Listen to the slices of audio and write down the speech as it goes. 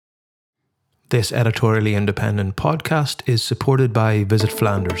This editorially independent podcast is supported by Visit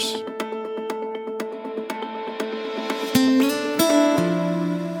Flanders.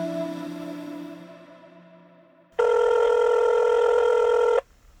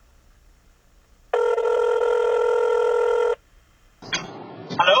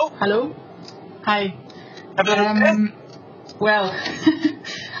 Hello? Hi. Okay? Well,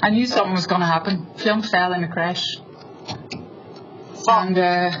 I knew something was going to happen. Fionn fell in a crash. And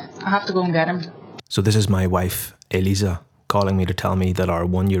I have to go and get him. So this is my wife, Elisa, calling me to tell me that our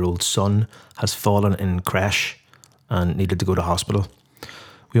 1-year-old son has fallen in a crash and needed to go to hospital.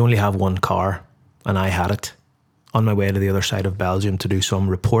 We only have one car, and I had it, on my way to the other side of Belgium to do some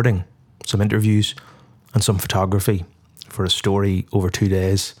reporting, some interviews, and some photography for a story over 2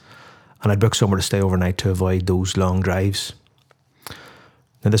 days. And I'd booked somewhere to stay overnight to avoid those long drives.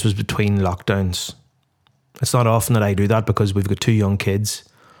 Now, this was between lockdowns. It's not often that I do that because we've got 2 young kids.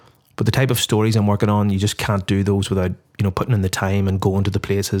 But the type of stories I'm working on, you just can't do those without, putting in the time and going to the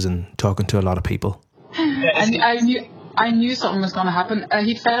places and talking to a lot of people. And I knew something was going to happen.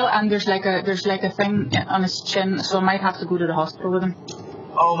 He fell and there's like a thing on his chin, so I might have to go to the hospital with him.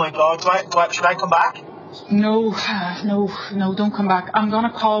 Oh my God! Should I come back? No, don't come back. I'm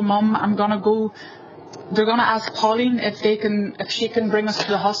gonna call Mum. I'm gonna go. They're gonna ask Pauline if she can bring us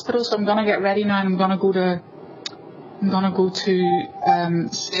to the hospital. So I'm gonna get ready now, and I'm gonna go to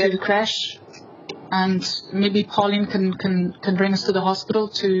the crash, and maybe Pauline can bring us to the hospital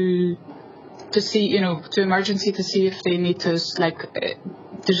to see, to emergency, to see if they need to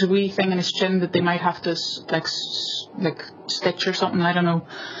there's a wee thing in his chin that they might have to stitch or something. I don't know.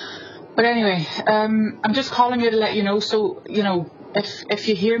 But anyway, I'm just calling you to let you know. So, if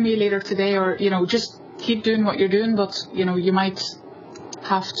you hear me later today, or, just keep doing what you're doing, but, you might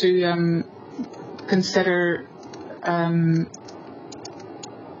have to consider, I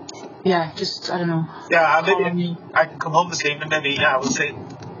don't know. Yeah, maybe I can come home this evening, maybe, we'll see.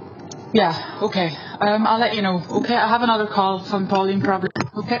 Yeah, okay. I'll let you know. Okay, I have another call from Pauline probably.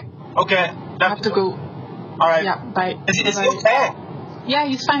 Okay. Okay. I have to go. All right. Yeah, bye. Is he okay? Yeah,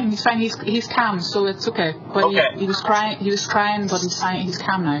 he's fine. He's calm, so it's okay. But okay. He was crying, but he's fine. He's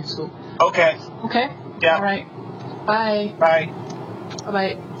calm now. So. Okay. Okay. Yeah. All right. Bye. Bye.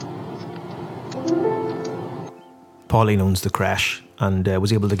 Bye. Pauline owns the crash and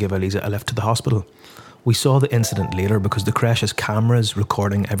was able to give Elisa a lift to the hospital. We saw the incident later because the crash has cameras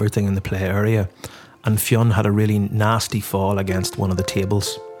recording everything in the play area, and Fionn had a really nasty fall against one of the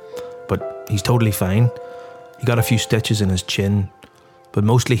tables. But he's totally fine. He got a few stitches in his chin, but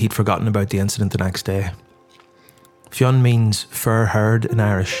mostly he'd forgotten about the incident the next day. Fionn means fair-haired in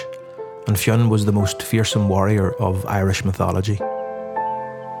Irish, and Fionn was the most fearsome warrior of Irish mythology.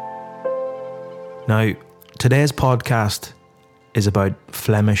 Now, today's podcast is about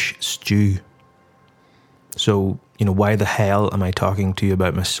Flemish stew. So, why the hell am I talking to you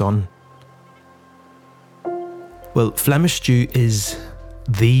about my son? Well, Flemish stew is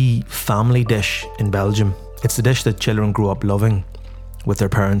the family dish in Belgium. It's the dish that children grow up loving, with their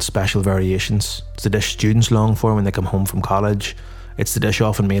parents' special variations. It's the dish students long for when they come home from college. It's the dish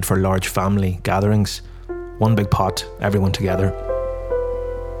often made for large family gatherings. One big pot, everyone together.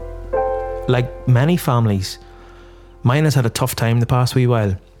 Like many families, mine has had a tough time the past wee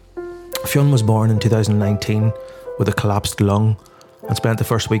while. Fionn was born in 2019 with a collapsed lung and spent the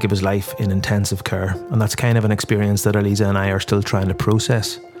first week of his life in intensive care. And that's kind of an experience that Elisa and I are still trying to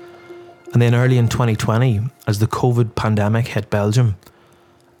process. And then early in 2020, as the COVID pandemic hit Belgium,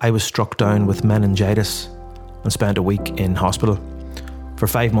 I was struck down with meningitis and spent a week in hospital. For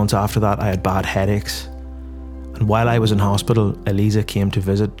 5 months after that, I had bad headaches. And while I was in hospital, Elisa came to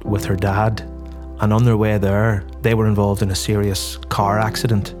visit with her dad. And on their way there, they were involved in a serious car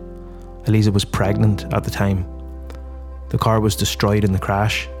accident. Elisa was pregnant at the time. The car was destroyed in the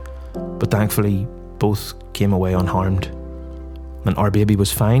crash, but thankfully both came away unharmed. And our baby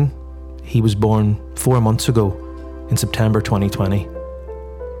was fine. He was born 4 months ago in September 2020.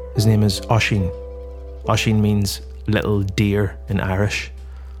 His name is Oisín. Oisín means little deer in Irish,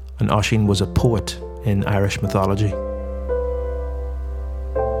 and Oisín was a poet in Irish mythology.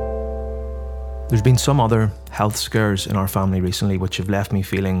 There's been some other health scares in our family recently which have left me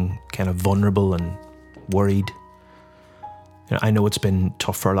feeling kind of vulnerable and worried. I know it's been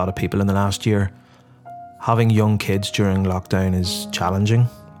tough for a lot of people in the last year. Having young kids during lockdown is challenging.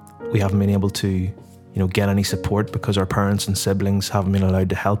 We haven't been able to, get any support because our parents and siblings haven't been allowed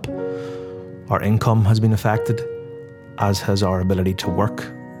to help. Our income has been affected, as has our ability to work,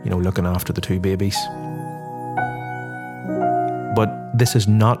 looking after the 2 babies. But this is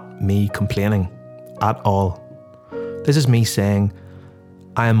not me complaining at all. This is me saying,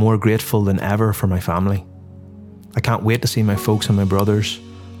 I am more grateful than ever for my family. I can't wait to see my folks and my brothers.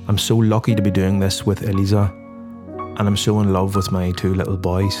 I'm so lucky to be doing this with Eliza, and I'm so in love with my 2 little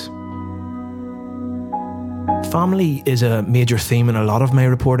boys. Family is a major theme in a lot of my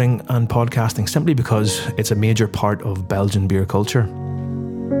reporting and podcasting, simply because it's a major part of Belgian beer culture.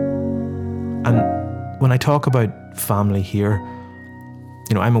 And when I talk about family here,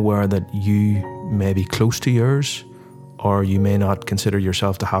 I'm aware that you may be close to yours, or you may not consider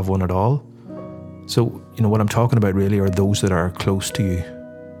yourself to have one at all. So, what I'm talking about really are those that are close to you,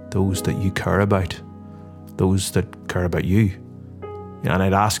 those that you care about, those that care about you. And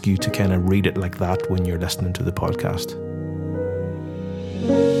I'd ask you to kind of read it like that when you're listening to the podcast.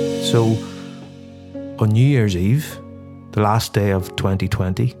 So, on New Year's Eve, the last day of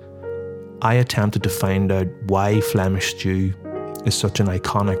 2020, I attempted to find out why Flemish stew is such an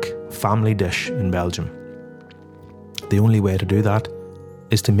iconic family dish in Belgium. The only way to do that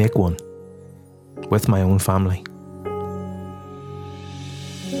is to make one with my own family.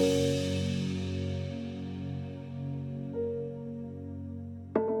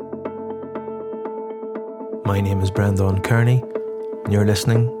 My name is Brendan Kearney, and you're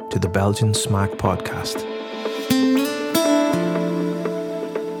listening to the Belgian Smack Podcast.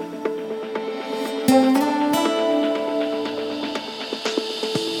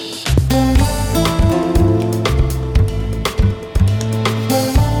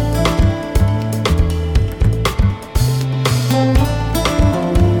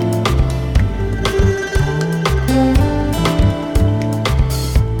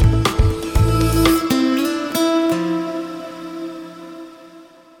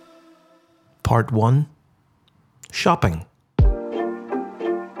 Part 1. Shopping.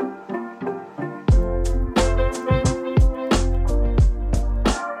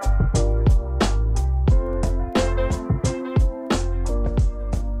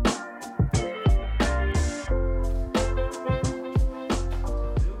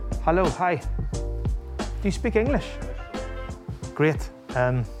 Hello, hi. Do you speak English? Great.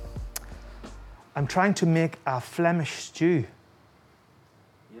 I'm trying to make a Flemish stew.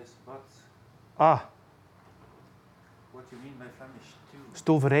 What do you mean by Flemish stew?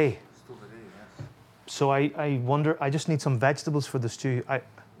 Stoverij. Stoverij, yes. So I wonder, I just need some vegetables for the stew.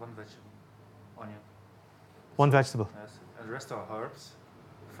 One vegetable. Onion. One vegetable. Yes. And the rest are herbs,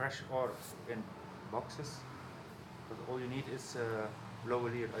 fresh or in boxes. But all you need is blauwe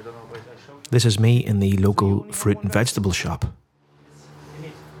lier. I don't know what I showed you. This is me in the local fruit and vegetable shop. You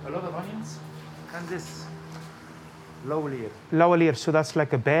need a lot of onions and this blauwe lier. Blauwe lier, so that's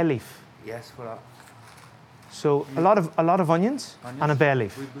like a bay leaf. Yes, voilà. So a lot of onions and a bay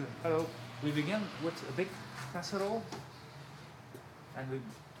leaf. We begin with a big casserole, and we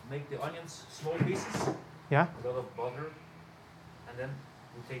make the onions small pieces. Yeah. A lot of butter, and then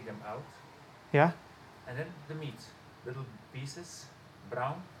we take them out. Yeah. And then the meat, little pieces,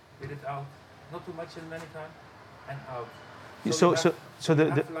 brown, get it out, not too much in many time, and out. So some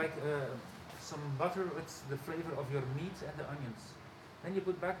butter with the flavor of your meat and the onions. Then you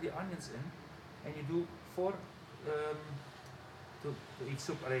put back the onions in, and you do 4 to eat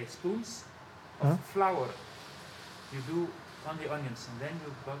soup, spoons of flour. You do on the onions, and then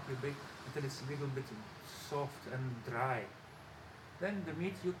you bake until it's a little bit soft and dry. Then the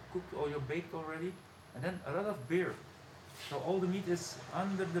meat you cooked or you baked already, and then a lot of beer. So all the meat is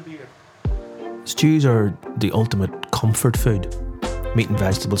under the beer. Stews are the ultimate comfort food. Meat and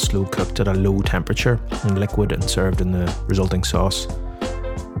vegetables slow cooked at a low temperature and liquid and served in the resulting sauce.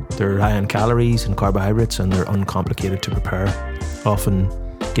 They're high in calories and carbohydrates, and they're uncomplicated to prepare, often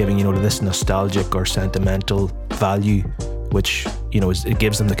giving this nostalgic or sentimental value, which it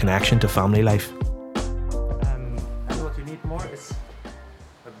gives them the connection to family life. And what you need more is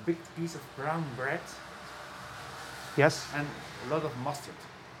a big piece of brown bread. Yes. And a lot of mustard.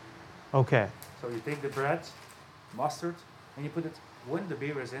 Okay. So you take the bread, mustard, and you put it when the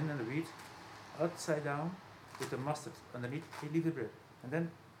beer is in and the wheat, upside down with the mustard underneath. You leave the bread, and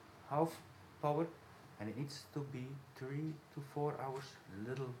then half power, and it needs to be 3 to 4 hours,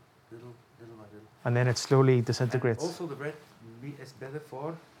 little by little. And then it slowly disintegrates. And also the bread is better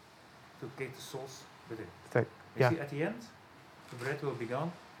to get the sauce with it. Yeah. You see, at the end, the bread will be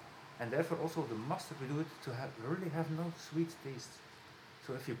gone, and therefore also the mustard we do it to really have no sweet taste.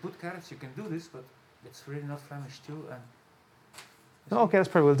 So if you put carrots, you can do this, but it's really not Flemish stew. And okay, that's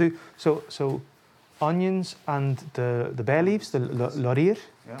probably will do. So onions and the bay leaves, the laurier.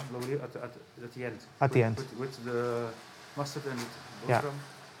 Yeah, laurier at the end. At the end. With the mustard and it. Yeah.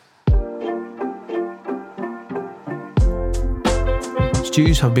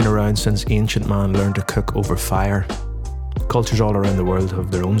 Stews have been around since ancient man learned to cook over fire. cultures all around the world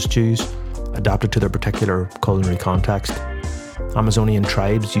have their own stews, adapted to their particular culinary context. Amazonian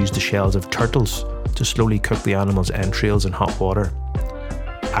tribes use the shells of turtles to slowly cook the animal's entrails in hot water.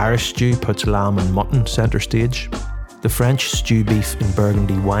 Irish stew puts lamb and mutton centre stage. The French stew beef in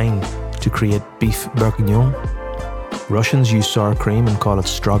burgundy wine to create beef bourguignon. Russians use sour cream and call it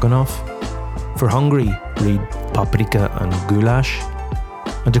stroganoff. For Hungary, read paprika and goulash.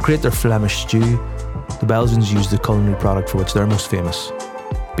 And to create their Flemish stew, the Belgians use the culinary product for which they're most famous,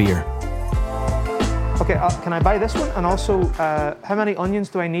 beer. Okay, can I buy this one? And also, how many onions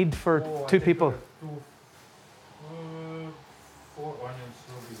do I need for two people? 4 onions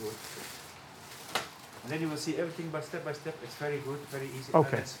will be good. And then you will see everything by step. It's very good, very easy.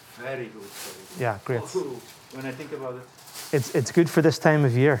 Okay. And it's very good. Yeah, great. Also, when I think about it. It's good for this time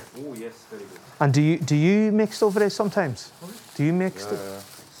of year. Oh yes, very good. And do you make stovere sometimes? Sorry? Do you make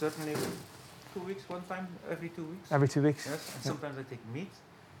certainly 2 weeks, one time every 2 weeks. Every 2 weeks? Yes, and sometimes I take meat.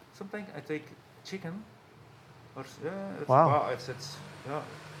 Sometimes I take chicken. Or wow. It's yeah.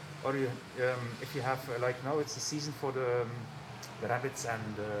 Or you, if you have like now it's the season for the rabbits and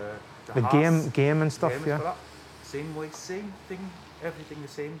the game and stuff. Yeah. Voilà. Same way, same thing, everything the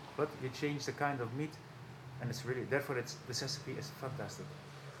same, but you change the kind of meat, and it's really therefore this recipe is fantastic.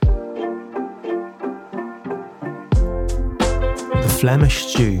 The Flemish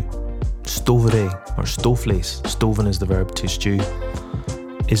stew, stovere or stoofvlees, stoven is the verb to stew,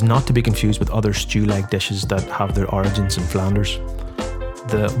 is not to be confused with other stew-like dishes that have their origins in Flanders.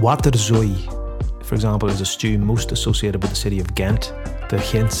 The waterzooi, for example, is a stew most associated with the city of Ghent, the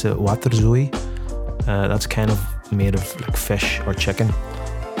Gentse waterzooi. That's kind of made of like fish or chicken.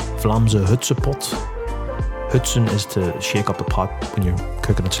 Vlaamse hutsepot. Hutsen is to shake up the pot when you're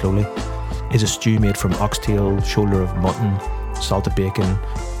cooking it slowly. Is a stew made from oxtail, shoulder of mutton, salted bacon,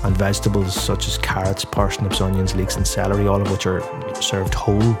 and vegetables such as carrots, parsnips, onions, leeks, and celery, all of which are served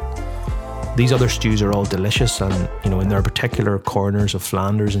whole. These other stews are all delicious and, in their particular corners of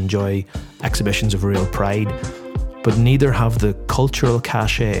Flanders enjoy exhibitions of real pride, but neither have the cultural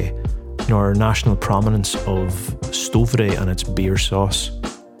cachet nor national prominence of stovere and its beer sauce.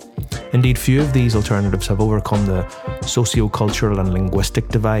 Indeed, few of these alternatives have overcome the socio-cultural and linguistic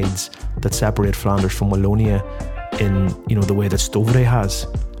divides that separate Flanders from Wallonia in, the way that stovere has,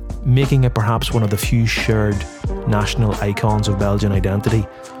 making it perhaps one of the few shared national icons of Belgian identity,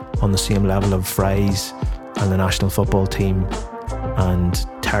 on the same level of fries and the national football team and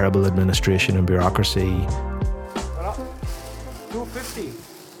terrible administration and bureaucracy. Voilà. 250.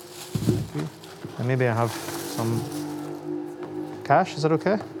 Thank you. And maybe I have some cash, is that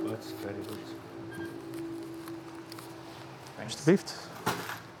okay? That's very good. Thanks. Mr. Beeft.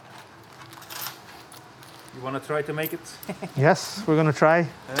 You want to try to make it? Yes, we're going to try.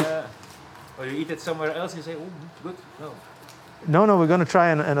 Or you eat it somewhere else and you say, oh, good? No, we're going to try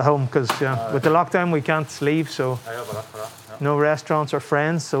at home because with the lockdown we can't leave, so no restaurants or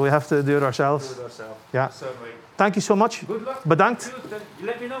friends, so we have to do it ourselves. Yeah. Thank you so much. Good luck. Bedankt.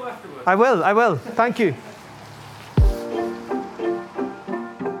 Let me know afterwards. I will. Thank you.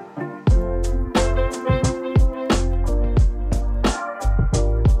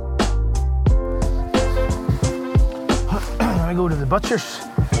 I go to the butcher's.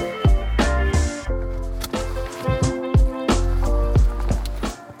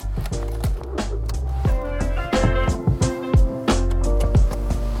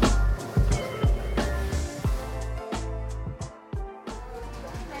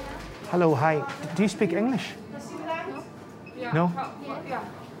 Hello, hi. Do you speak English? No?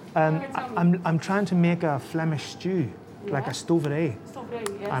 I'm trying to make a Flemish stew, like a stovere. Stovere,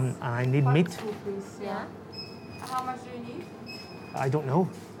 yes. And I need meat. Yeah. How much do you need? I don't know.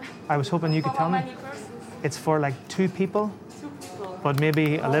 I was hoping you could tell me. How many persons? It's for like 2 people, 2 people. but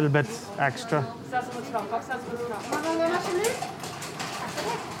maybe a little bit extra. 600 frank, pak 600 frank.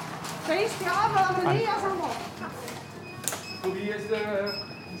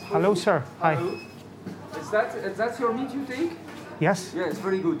 Hello, sir. Hi. Hello. Is that your meat you take? Yes, Yeah, it's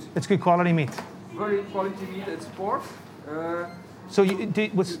very good. it's good quality meat. Very quality meat. It's pork. So you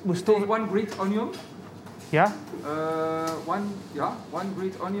was Take stove? 1 great onion. Yeah. One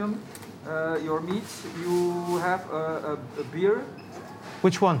great onion. Your meat. You have a beer.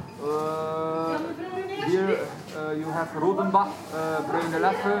 Which one? Beer. You have Rodenbach, Bruine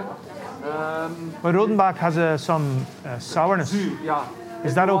Leffe. Well, Rodenbach has some sourness. Yeah.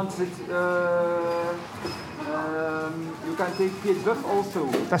 Is If that you all? want it, you can take Piet also.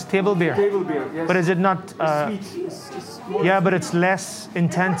 That's table beer. Table beer. Yes. But is it not? Sweet. It's more Yeah, but it's less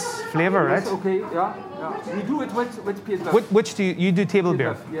intense flavor, right? Yes, okay, yeah. We do it with Piet Which do you do table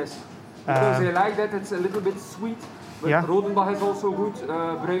beer? Yes. Because they like that, it's a little bit sweet. But Yeah. Rodenbach is also good.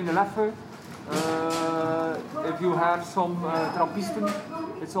 Bruine Leffe. If you have some Trappisten,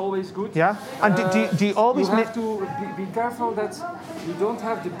 it's always good. Yeah. And do you always You make? have to be careful that you don't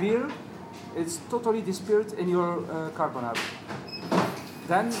have the beer. It's totally the spirit in your carbonara.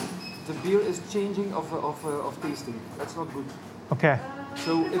 Then the beer is changing of tasting. That's not good. Okay.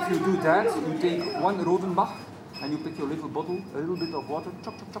 So if you do that, you take one Rodenbach and you pick your little bottle, a little bit of water,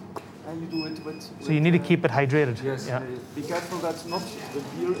 chop, chop, chop, and you do it with. So you need to keep it hydrated. Yes. Yeah. Be careful that not the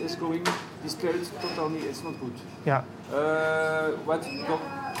beer is going. The spirit totally, it's not good. Yeah. What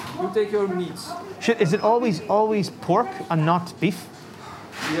you take your meats. Is it always pork and not beef?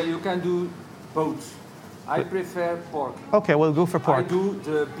 Yeah, you can do both. I prefer pork. Okay, we'll go for pork. I do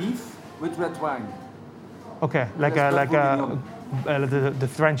the beef with red wine. Okay, the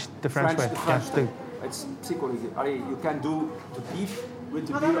French way. The French Yeah, way. It's psychology. You can do the beef with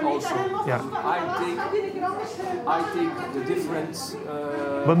the beer also. Yeah. I take the different.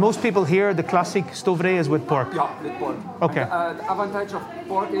 But most people here, the classic stovre is with pork. Yeah, with pork. Okay. And, the advantage of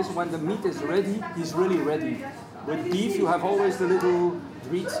pork is when the meat is ready, he's really ready. With beef, you have always the little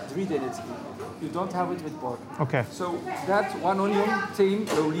dread in it. You don't have it with pork. Okay. So that one onion, tame,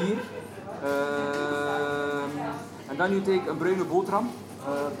 olier, and then you take a bruine boterham,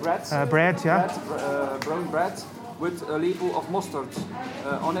 bread. Bread, yeah. Brown bread with a label of mustard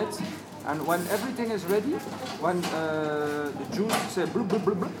on it. And when everything is ready, when the juice says blub, blub,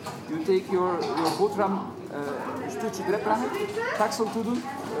 blub, blub, you take your boterham, een stukje drep leggen, taksel to do,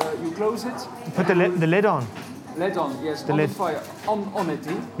 you close it. Put the lid on. Lid on, yes, The on lid. the fire, on it.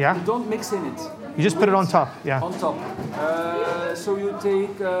 Eh? Yeah. You don't mix in it. You just put it on top, yeah. On top. So you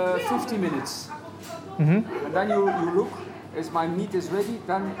take 50 minutes. Mm-hmm. And then you look, is my meat is ready,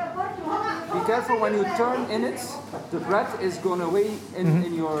 then be careful when you turn in it, the bread is going away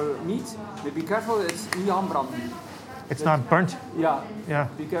in your meat. But be careful, it's not branden. It's not burnt. Yeah. Yeah.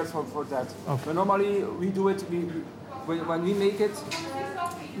 Be careful for that. Okay. But normally we do it, when we make it,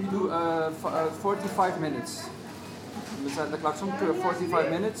 we do 45 minutes. We set the klakson to 45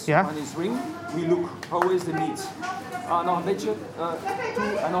 minutes. Ja. When it's ring, we look, how is the meat? Nog een beetje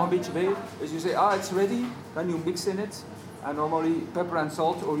toe en nog een beetje bij. As you say, it's ready, then you mix in it. And normally pepper and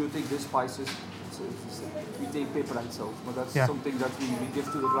salt, or you take the spices. So we take pepper and salt, but that's something that we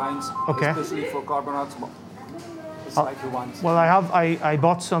give to the clients, especially for carbonate. It's like you want. Well, I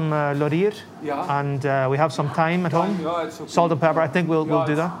bought some laurier, and we have some thyme at home. Yeah, it's okay. Salt and pepper. I think we'll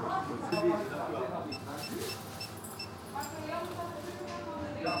do that.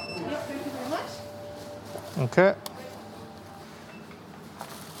 Okay.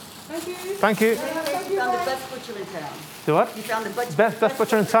 Thank you. You found the best butcher in town. Do what? You found the Best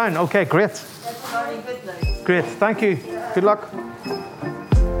butcher in town. Okay, great. That's already good news. Great. Thank you. Good luck.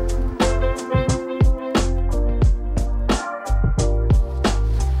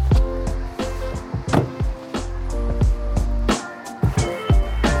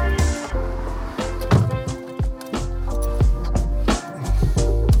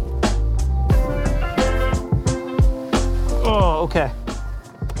 Oh, okay.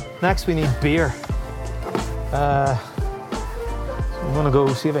 Next we need beer. So I'm gonna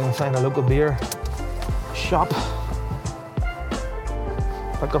go see if I can find a local beer shop.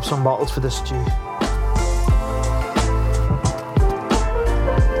 Pick up some bottles for this stew.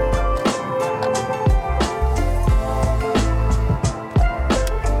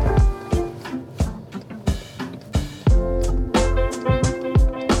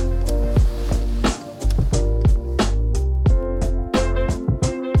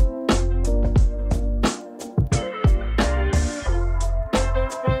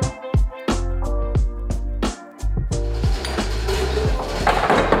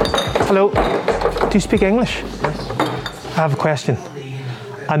 Hello, do you speak English? Yes. I have a question.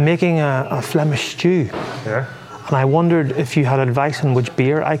 I'm making a Flemish stew. Yeah. And I wondered if you had advice on which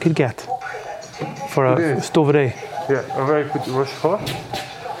beer I could get for a stovere. Yeah, a very good Rochefort.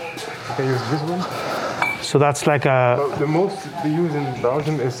 You can use this one. So that's like a... Well, the most we use in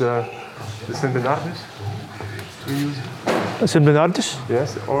Belgium is the Saint Bernardus. We use. Saint Bernardus?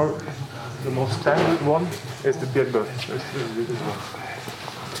 Yes, or the most standard one is the Pierre-Beuf. This one.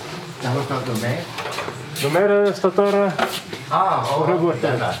 En wat staat er mee? Domeire staat daar.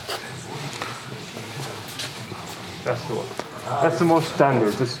 That's the one. That's the most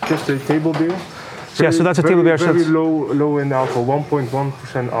standard. It's just a table beer. Yeah, so that's a table beer. Very low in alcohol,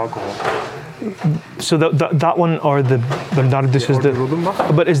 1.1% alcohol. So that one or the Bernardus is the.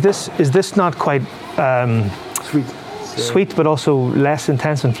 But is this not quite sweet? Sweet, but also less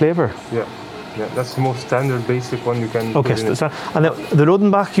intense in flavour. Yeah. Yeah, that's the most standard, basic one you can. Okay, and the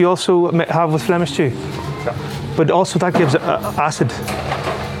Rodenbach you also have with Flemish too? Yeah. But also that gives acid,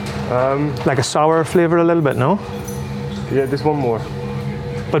 like a sour flavour a little bit, no? Yeah, there's one more.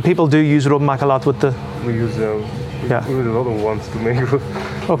 But people do use Rodenbach a lot with the... We use we use a lot of ones to make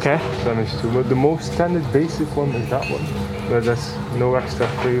Flemish too. But the most standard basic one is that one, where there's no extra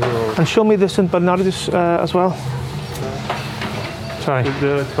flavour. And show me the St. Bernardus as well. Sorry.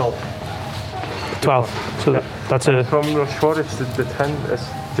 The 12. 12. So that's a... From Rochefort, it's the 10. It's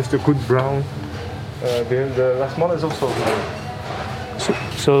just a good brown. The Westmalle is also good.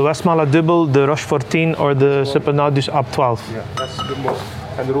 So Westmalle Double, the Rochefortine, or the St. Bernardus Ab 12. Yeah, that's the most.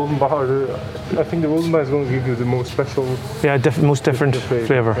 And the Rodenbach, I think the Rodenbach is going to give you the most special. Yeah, most different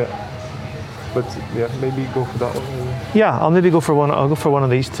flavour. Yeah. But yeah, maybe go for that one. Yeah, I'll maybe go for one. I'll go for one of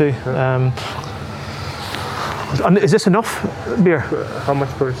these two. Yeah. And is this enough beer? How much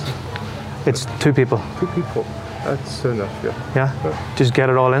person? It's 2 people. 2 people. That's enough. Yeah. Yeah. Just get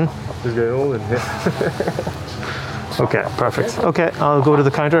it all in. Just get it all in. Yeah. Okay, perfect. Okay, I'll go to the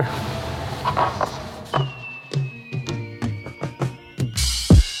counter.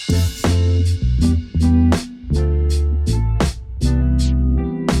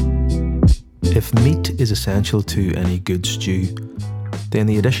 If meat is essential to any good stew, then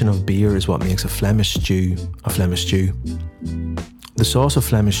the addition of beer is what makes a Flemish stew a Flemish stew. The sauce of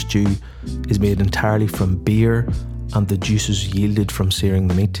Flemish stew is made entirely from beer and the juices yielded from searing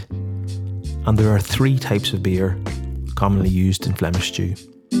the meat. And there are 3 types of beer commonly used in Flemish stew.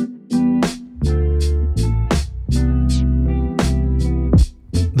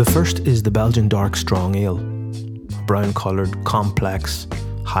 The first is the Belgian dark strong ale, a brown coloured, complex,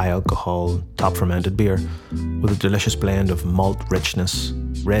 high alcohol, top fermented beer with a delicious blend of malt richness,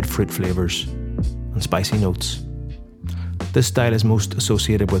 red fruit flavours and spicy notes. This style is most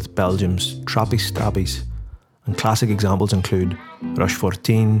associated with Belgium's Trappist Stabbies, and classic examples include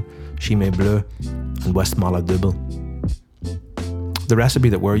Rochefortine, Chimay Bleu and Westmalle Double. The recipe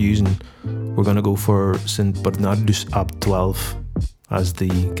that we're using, we're going to go for St. Bernardus Ab 12, as the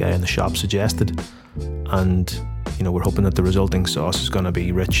guy in the shop suggested, and we're hoping that the resulting sauce is going to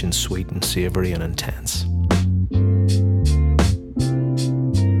be rich and sweet and savoury and intense.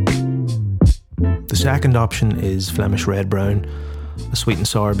 The second option is Flemish Red Brown, a sweet and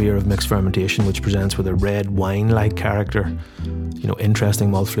sour beer of mixed fermentation which presents with a red wine-like character, interesting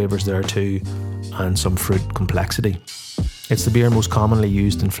malt flavours there too, and some fruit complexity. It's the beer most commonly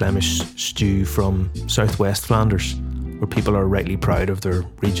used in Flemish stew from southwest Flanders, where people are rightly proud of their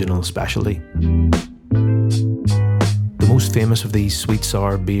regional specialty. The most famous of these sweet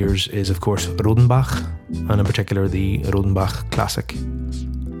sour beers is of course Rodenbach, and in particular the Rodenbach Classic.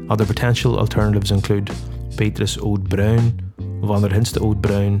 Other potential alternatives include Petrus Oud Bruin, Van der Hinste Oud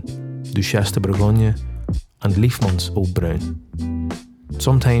Bruin, Duchesse de Bourgogne and Liefmans Oud Bruin.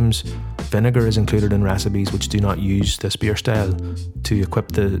 Sometimes vinegar is included in recipes which do not use this beer style to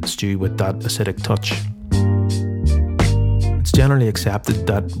equip the stew with that acidic touch. It's generally accepted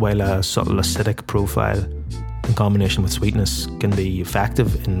that while a subtle acidic profile in combination with sweetness can be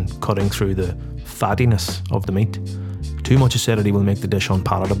effective in cutting through the fattiness of the meat, too much acidity will make the dish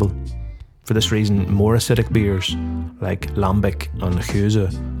unpalatable. For this reason, more acidic beers like Lambic and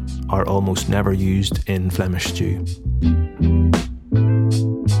Geuze are almost never used in Flemish stew.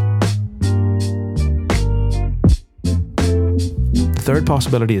 The third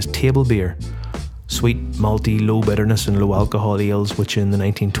possibility is table beer, sweet, malty, low bitterness and low alcohol ales which in the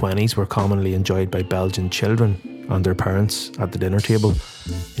 1920s were commonly enjoyed by Belgian children and their parents at the dinner table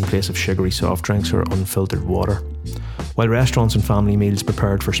in place of sugary soft drinks or unfiltered water. While restaurants and family meals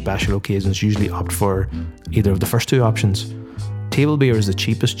prepared for special occasions usually opt for either of the first 2 options, table beer is the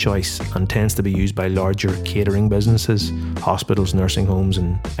cheapest choice and tends to be used by larger catering businesses, hospitals, nursing homes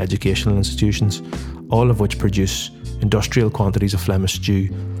and educational institutions, all of which produce industrial quantities of Flemish stew,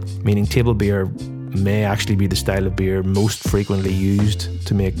 meaning table beer may actually be the style of beer most frequently used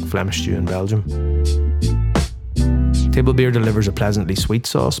to make Flemish stew in Belgium. Table beer delivers a pleasantly sweet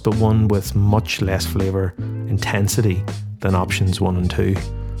sauce, but one with much less flavour intensity than options 1 and 2.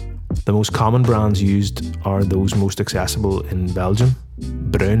 The most common brands used are those most accessible in Belgium,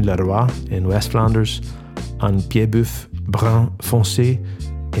 Brun Le Roi in West Flanders and Pied-Boeuf Brun Foncé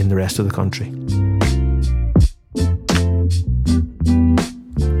in the rest of the country.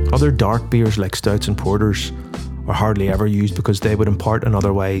 Other dark beers like stouts and porters are hardly ever used because they would impart an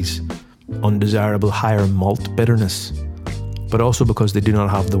otherwise undesirable higher malt bitterness, but also because they do not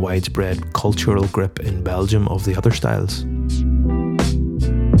have the widespread cultural grip in Belgium of the other styles.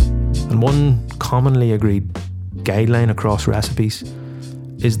 And one commonly agreed guideline across recipes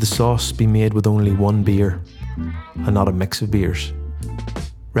is the sauce be made with only one beer and not a mix of beers.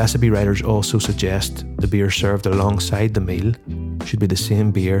 Recipe writers also suggest the beer served alongside the meal should be the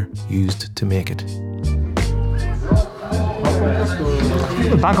same beer used to make it.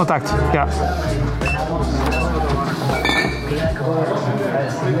 Bankcontact, ja.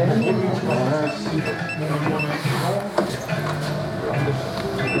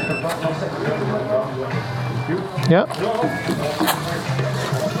 Ja.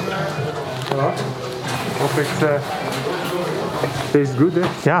 Hope it tastes good, eh?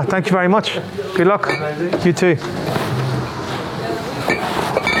 Yeah, thank you very much. Good luck. You too.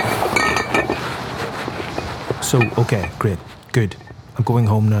 So, okay, great, good. I'm going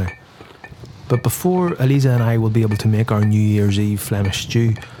home now. But before Eliza and I will be able to make our New Year's Eve Flemish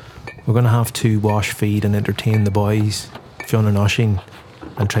stew, we're going to have to wash, feed and entertain the boys, Fionn and Oisín,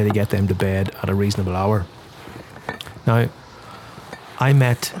 and try to get them to bed at a reasonable hour. Now, I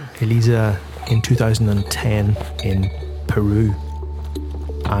met Eliza in 2010 in Peru,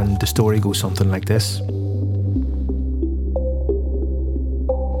 and the story goes something like this.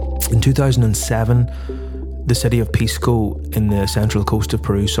 In 2007, the city of Pisco in the central coast of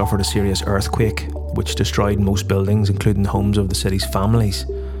Peru suffered a serious earthquake which destroyed most buildings, including the homes of the city's families.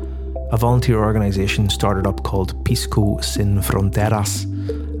 A volunteer organisation started up called Pisco Sin Fronteras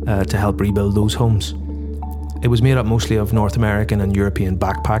to help rebuild those homes. It was made up mostly of North American and European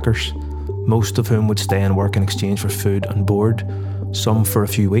backpackers, most of whom would stay and work in exchange for food and board, some for a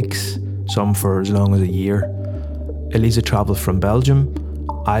few weeks, some for as long as a year. Eliza travelled from Belgium.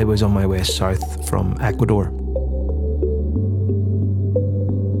 I was on my way south from Ecuador.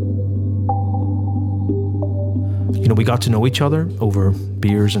 You know, we got to know each other over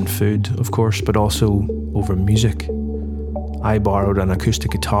beers and food, of course, but also over music. I borrowed an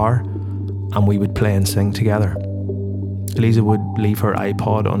acoustic guitar and we would play and sing together. Eliza would leave her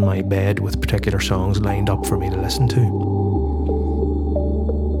iPod on my bed with particular songs lined up for me to listen to.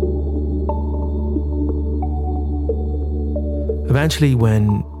 Eventually,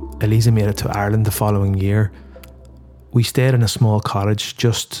 when Eliza made it to Ireland the following year, we stayed in a small cottage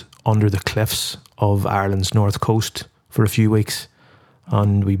just under the cliffs of Ireland's north coast for a few weeks,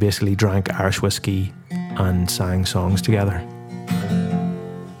 and we basically drank Irish whiskey and sang songs together.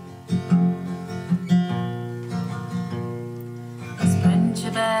 Als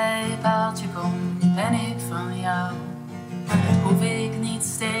puntje bij paaltje komt, ben ik van jou. Hoef ik niet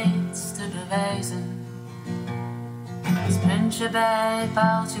steeds te bewijzen. Als puntje bij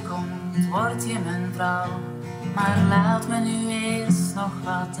paaltje komt, word je mijn vrouw. Maar laat me nu eerst nog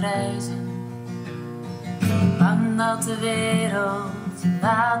wat reizen. Bang dat de wereld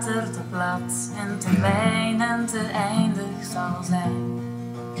later te plat en te klein en te eindig zal zijn.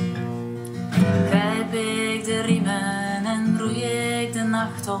 Grijp ik de riemen en roei ik de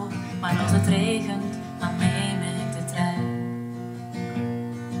nacht op. Maar als het regent, dan neem ik de trein.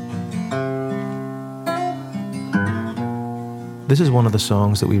 This is one of the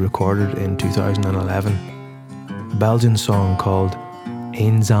songs that we recorded in 2011. A Belgian song called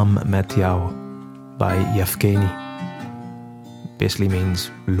Eenzaam met jou by Yevgeny. Basically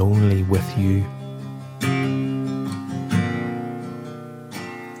means lonely with you.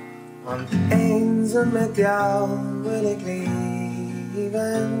 Want eenzaam met jou wil ik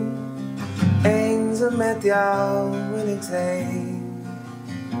leven. Eenzaam met jou wil ik zijn.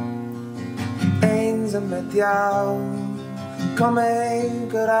 Eenzaam met jou kom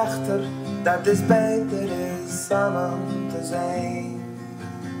ik erachter dat het beter is samen te zijn.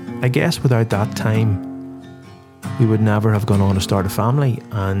 I guess without that time, we would never have gone on to start a family,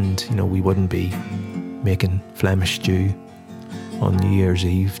 and you know, we wouldn't be making Flemish stew on New Year's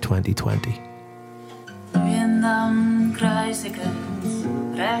Eve 2020. Nu en dan kruis ik het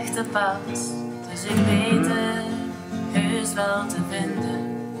rechte pad, dus ik weet het heus wel te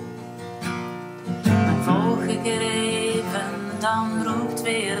vinden. Maar volg ik er even, dan roept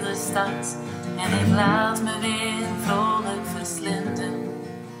weer de stad en ik laat me weer vrolijk verslinden.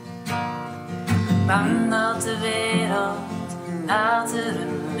 Bang dat de wereld later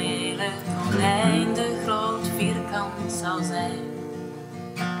een lelijk oneindig groot vierkant zal zijn.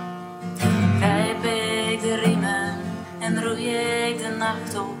 Grijp ik de riemen en roei ik de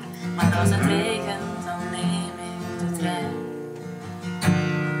nacht op, maar als het regent dan neem ik de trein.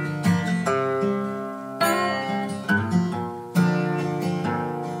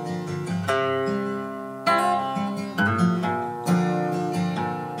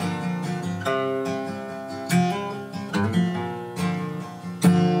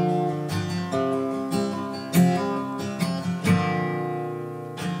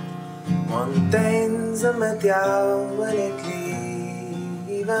 Want eenzaam met jou wil ik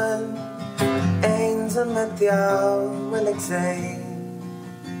leven. Eenzaam met jou wil ik zijn.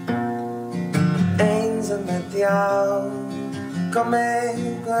 met jou. Kom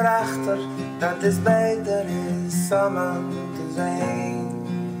ik erachter dat het beter is samen te zijn.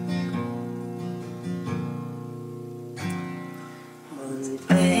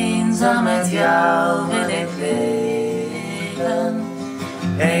 Eenzaam met jou wil ik leven.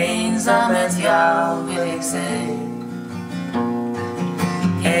 Eenzaam met jou wil ik zijn.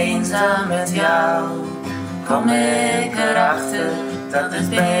 Eenzaam met jou kom ik erachter dat het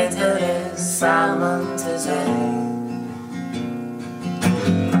beter is samen te zijn.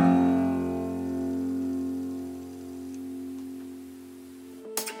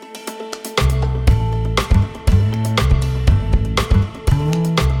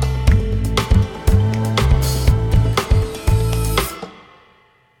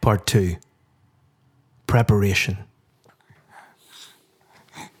 Part 2. Preparation.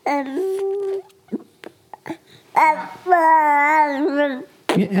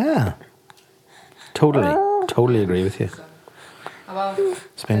 Yeah. Totally agree with you.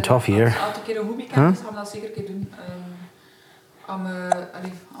 It's been a tough year.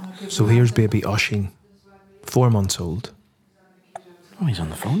 So here's baby Oshin, 4 months old. Oh, he's on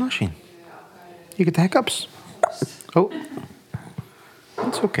the phone, Oshin. You get the hiccups? Oh.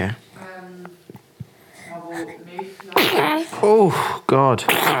 It's okay. Oh, God.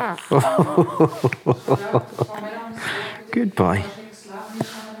 Good boy.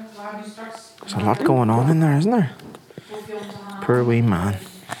 There's a lot going on in there, isn't there? Poor wee man.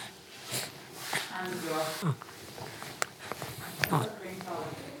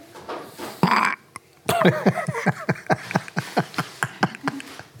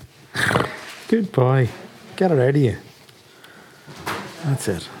 Good boy. Get it out of you. That's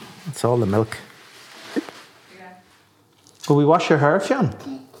it. That's all the milk. Will we wash your hair, Fionn?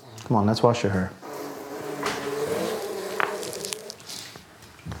 Come on, let's wash your hair.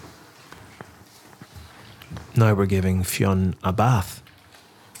 Now we're giving Fionn a bath.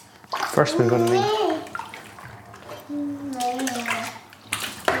 First we're going to need...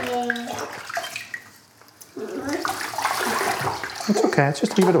 It's okay, it's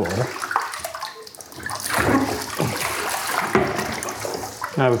just a wee bit of water.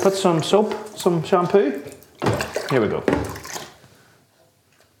 Now we put some soap, some shampoo. Here we go.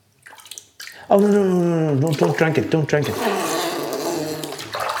 Oh, no, don't drink it, don't drink it.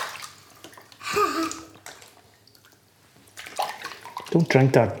 Don't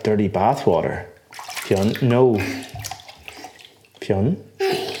drink that dirty bath water. Fionn, no. Fionn?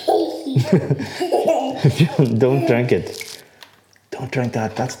 Fionn, don't drink it. Don't drink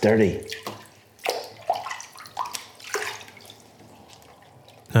that, that's dirty.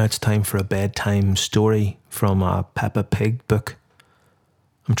 Now it's time for a bedtime story from a Peppa Pig book.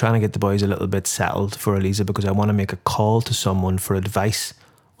 I'm trying to get the boys a little bit settled for Eliza because I want to make a call to someone for advice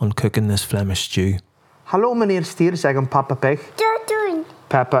on cooking this Flemish stew. Hallo meneer Stier, zeggen Papa Pig. Doen.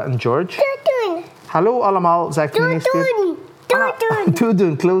 Peppa en George. Doen. Hallo allemaal, zegt meneer Stier. Doen.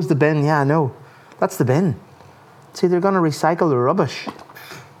 Doen, close the bin. Yeah, no. That's the bin. See, they're going to recycle the rubbish.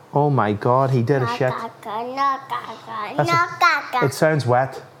 Oh my God, he did a shit. It sounds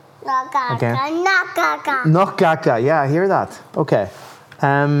wet. Again. Nog kaka. Yeah, I hear that. Okay.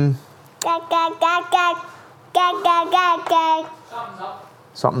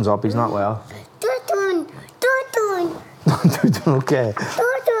 Something's up. He's not well. Doen. Okay.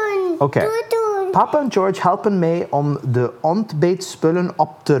 Okay. Papa en George helpen mij om de ontbijtspullen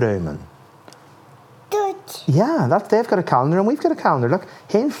op te ruimen. Yeah, they've got a calendar and we've got a calendar. Look,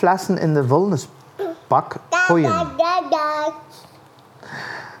 geen flessen in de vuilnisbak gooien.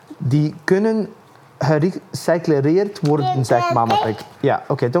 Die kunnen gerecycleerd worden, zegt Mama Pig. Yeah,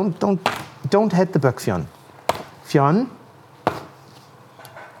 okay, don't hit the book, Fionn. Fionn?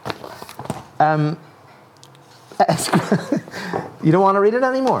 You don't want to read it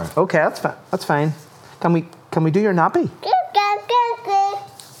anymore? Okay, that's fine. Can we do your nappy?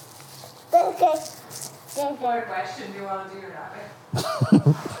 Simple question, do you want to do your nappy?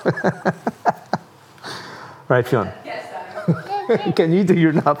 Right, Fionn. Yes, Daddy. Can you do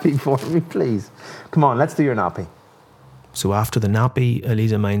your nappy for me, please? Come on, let's do your nappy. So after the nappy,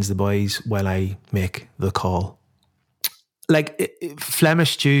 Eliza minds the boys while I make the call. Like,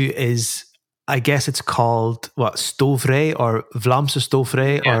 Flemish stew is, I guess it's called, what, stoofrij or Vlaamse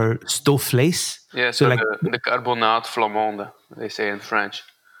stoofrij or stoofvlees? Yeah, so like, the carbonate flamande, they say in French.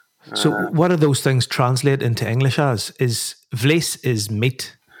 So what are those things translate into English as? Is vlees is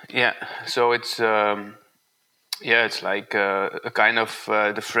meat? Yeah, so it's it's like a kind of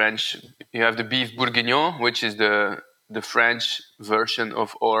the French. You have the beef bourguignon, which is the French version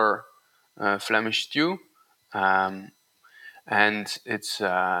of our Flemish stew, and and it's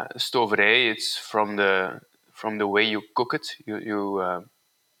stoverij. It's from the way you cook it.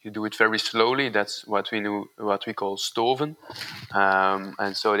 You do it very slowly. That's what we call stoven,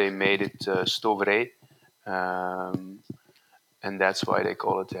 and so they made it stoverij, and that's why they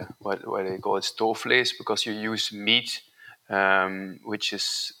call it why they call it stoofvlees, because you use meat which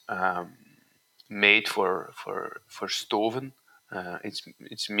is made for stoven.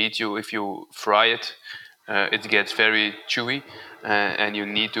 It's meat. If you fry it, it gets very chewy, and you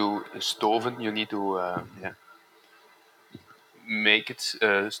need to stoven. You need to make it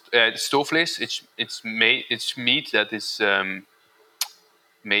stoofvlees. It's meat that is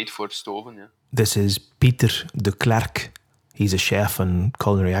made for stoven. Yeah. This is Pieter de Klerk. He's a chef and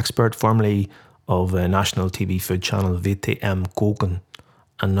culinary expert, formerly of a national TV food channel VTM Koken,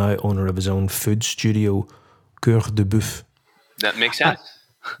 and now owner of his own food studio, Cœur de Boeuf. That makes sense.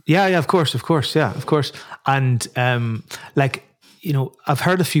 Yeah, of course. And I've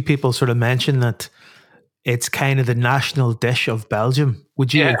heard a few people sort of mention that it's kind of the national dish of Belgium.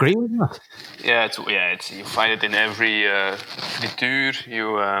 Would you agree with that? Yeah, it's you find it in every frituur.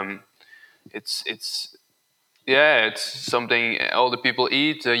 It's something all the people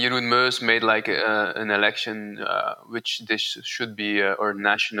eat. Jeroen Meus made like an election which dish should be our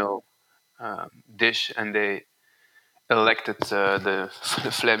national dish, and they elected the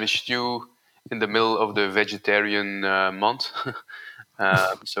Flemish stew in the middle of the vegetarian month.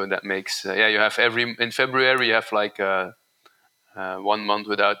 So that makes you have in February you have like 1 month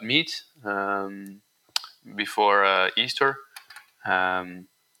without meat before Easter, and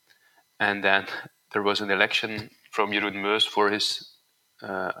then there was an election from Jeroen Meus for his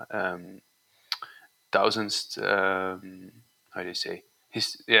 1000th. How do you say?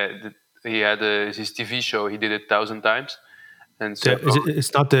 He had his TV show. He did it 1,000 times. And so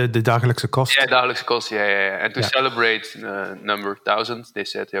it's not the dagelijkse kost. Yeah, dagelijkse kost. Yeah. And to celebrate number 1,000, they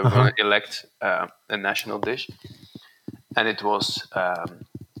said we're going to elect a national dish, and it was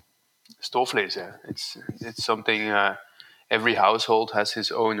stoofvlees. Yeah. It's something. Every household has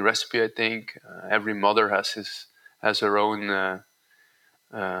his own recipe. I think every mother has her own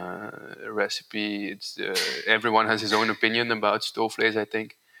recipe. Everyone has his own opinion about stoofvlees. I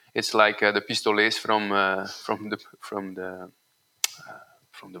think it's like the pistolets from the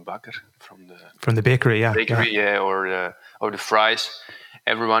bakker, from the bakery, or the fries.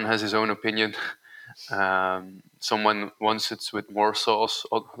 Everyone has his own opinion. Someone wants it with more sauce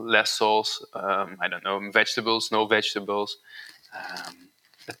or less sauce. I don't know, vegetables, no vegetables,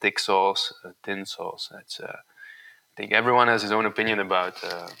 a thick sauce, a thin sauce. I think everyone has his own opinion about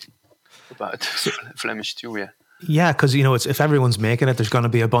Flemish stew. Yeah. Yeah, because if everyone's making it, there's going to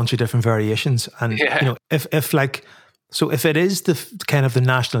be a bunch of different variations, and if it is the kind of the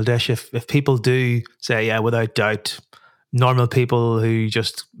national dish, if people do say, without doubt, normal people who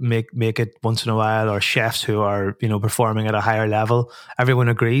just make it once in a while, or chefs who are performing at a higher level, everyone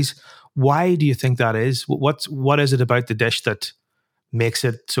agrees. Why do you think that is? What is it about the dish that makes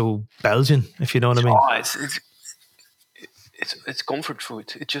it so Belgian, if you know what I mean? It's comfort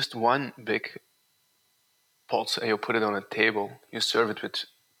food. It's just one big pot, and you put it on a table. You serve it with,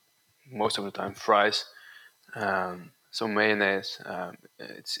 most of the time, fries, some mayonnaise.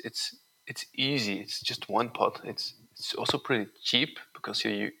 It's easy. It's just one pot. It's also pretty cheap because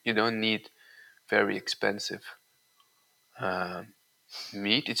you don't need very expensive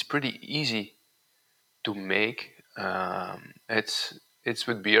meat. It's pretty easy to make. It's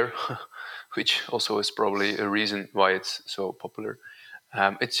with beer, which also is probably a reason why it's so popular.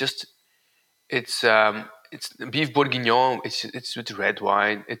 It's beef bourguignon. It's with red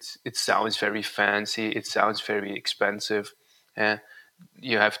wine. It sounds very fancy. It sounds very expensive.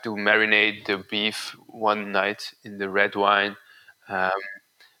 You have to marinate the beef one night in the red wine.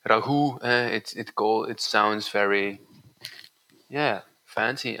 Ragout. It sounds very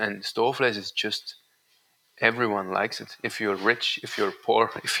fancy. And stoofvlees is just, everyone likes it. If you're rich, if you're poor,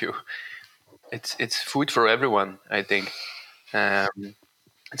 it's food for everyone. I think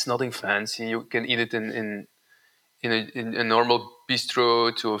it's nothing fancy. You can eat it in a normal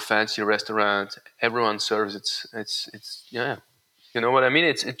bistro to a fancy restaurant. Everyone serves it. It's you know what I mean.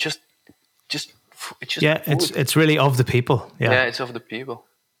 It's just food. It's really of the people. Yeah, it's of the people.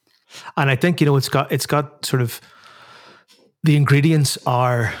 And I think it's got sort of, the ingredients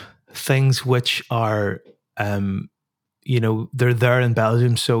are things which are they're there in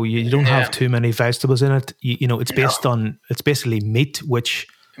Belgium, so you don't have too many vegetables in it. It's basically meat, which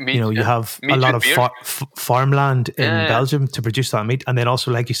you have meat, a lot of farmland in Belgium to produce that meat, and then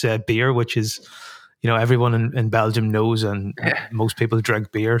also, like you said, beer, which is everyone in Belgium knows, and most people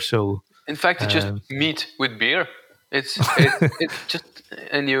drink beer. So in fact, it's just meat with beer. It's just,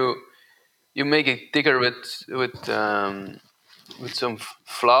 and you make it thicker with some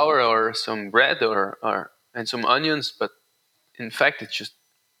flour or some bread or and some onions, but in fact it's just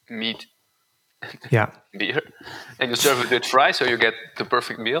meat, Yeah. beer, and you serve it with fries, so you get the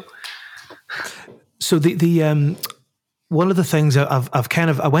perfect meal. So the one of the things I've kind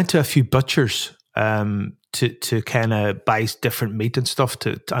of, I went to a few butchers to kind of buy different meat and stuff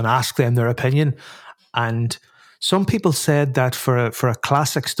and ask them their opinion, and some people said that for a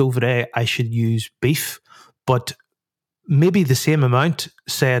classic Stoveray I should use beef, but maybe the same amount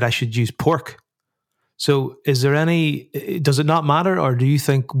said I should use pork. So is there does it not matter, or do you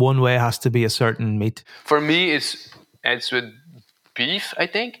think one way has to be a certain meat? For me, it's with beef, I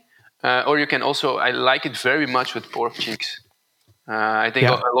think. Or you can also, I like it very much with pork cheeks. I think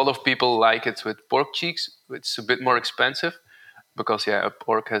a lot of people like it with pork cheeks. It's a bit more expensive because a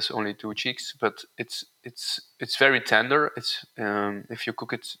pork has only 2 cheeks, but it's very tender. It's if you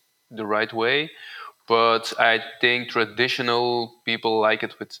cook it the right way. But I think traditional people like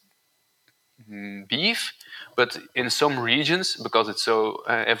it with beef. But in some regions, because it's so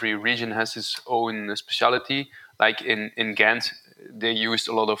every region has its own specialty. Like in Ghent, they used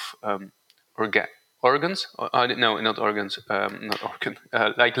a lot of organs. No, not organs. Not organ.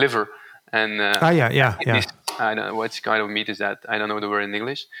 Like liver and yeah. I don't know what kind of meat is that. I don't know the word in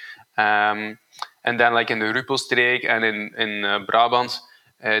English. And then, like in the Ruppelstreek and in Brabant,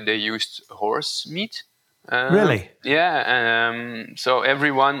 they used horse meat. Really? Yeah. So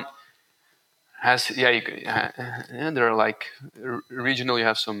everyone has there are like regional. You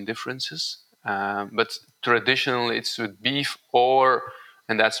have some differences, but traditionally it's with beef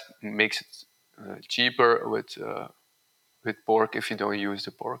and that makes it cheaper with pork if you don't use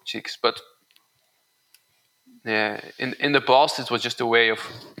the pork cheeks. But in the past it was just a way of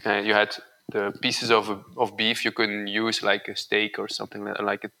you had the pieces of beef you couldn't use like a steak or something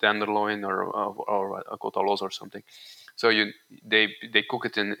like a tenderloin or a cotalos or something. So they cook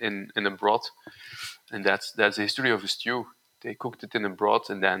it in a broth, and that's the history of a stew. They cooked it in a broth,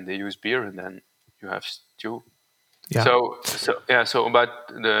 and then they use beer, and then you have stew. Yeah. So about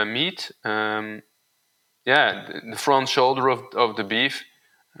the meat, the front shoulder of the beef,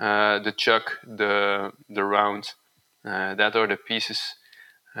 the chuck, the round, that are the pieces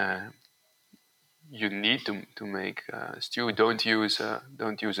you need to make stew. Don't use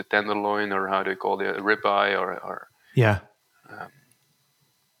a tenderloin, or how do you call it, a ribeye or yeah.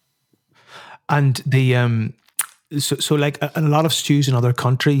 And the so like a lot of stews in other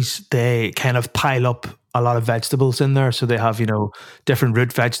countries, they kind of pile up a lot of vegetables in there. So they have different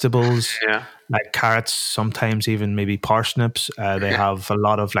root vegetables, like carrots, sometimes even maybe parsnips. They have a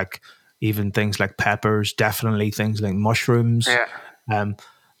lot of like even things like peppers, definitely things like mushrooms.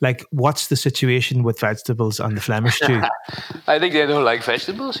 Like, what's the situation with vegetables on the Flemish stew? I think they don't like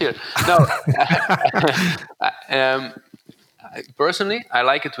vegetables here. No. Personally, I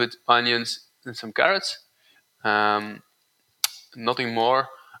like it with onions and some carrots. Nothing more.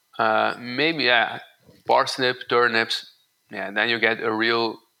 Maybe parsnip, turnips. Yeah, then you get a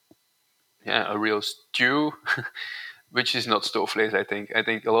real stew, which is not stoofvlees. I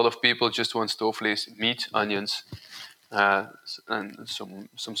think a lot of people just want stoofvlees, meat, onions, and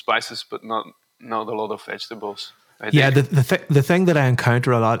some spices, but not a lot of vegetables. The thing that I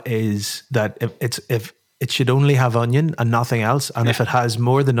encounter a lot is that if it should only have onion and nothing else, and if it has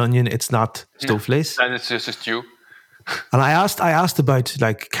more than onion, it's not stoofvlees. Then it's just a stew. And I asked about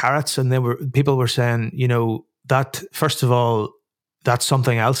like carrots, and people were saying, that first of all, that's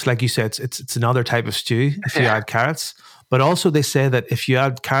something else. Like you said, it's another type of stew if you add carrots. But also they say that if you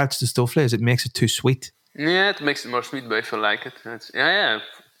add carrots to stoofvlees, it makes it too sweet. Yeah, it makes it more sweet, but if you like it,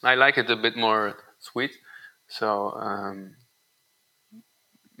 I like it a bit more sweet. So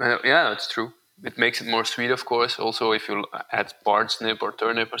that's true. It makes it more sweet, of course. Also, if you add parsnip or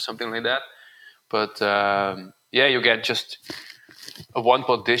turnip or something like that. But you get just a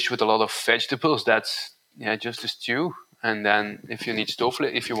one-pot dish with a lot of vegetables. That's just a stew. And then if you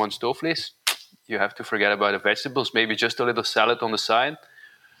want stoofvlees, you have to forget about the vegetables. Maybe just a little salad on the side.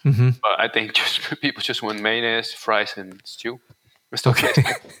 Mm-hmm. But I think people just want mayonnaise, fries, and stew. Okay.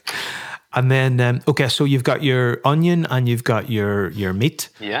 And then so you've got your onion and you've got your meat.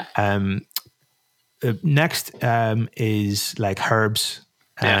 Yeah. Next is like herbs.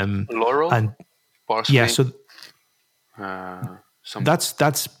 Laurel and parsley. Yeah, so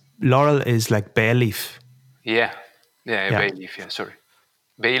that's laurel is like bay leaf. Yeah, bay leaf. Yeah, sorry,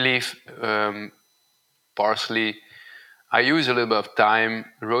 bay leaf, parsley. I use a little bit of thyme,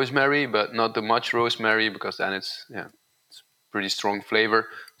 rosemary, but not too much rosemary because then it's pretty strong flavor.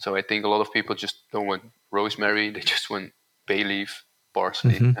 So I think a lot of people just don't want rosemary. They just want bay leaf,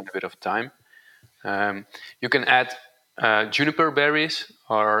 parsley, and a bit of thyme. You can add juniper berries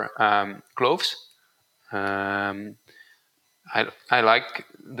or cloves. I like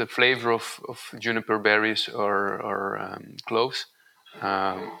the flavor of juniper berries or cloves.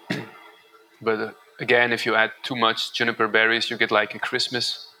 But again, if you add too much juniper berries, you get like a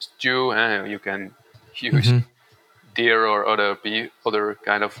Christmas stew. You can use deer or other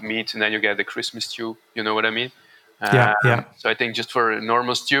kind of meat, and then you get the Christmas stew. You know what I mean? Yeah. So I think just for a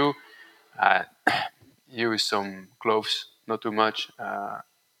normal stew, use some cloves, not too much,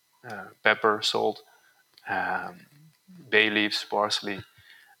 pepper, salt, bay leaves, parsley,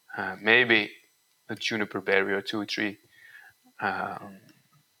 maybe a juniper berry or 2 or 3.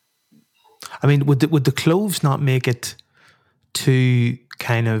 I mean, would the cloves not make it too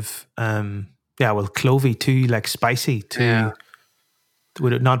kind of clovey, too like spicy, too? Yeah.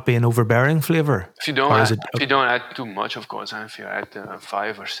 Would it not be an overbearing flavor? If you don't add too much, of course, and if you add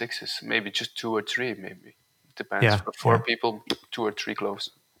 5 or 6, it's maybe just 2 or 3, maybe depends. Yeah, for 4 people, 2 or 3 cloves.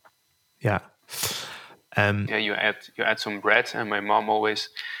 Yeah. You add some bread, and my mom always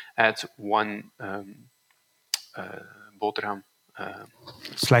adds 1 boterham.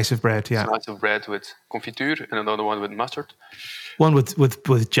 Slice of bread, yeah. Slice of bread with confiture, and another one with mustard. One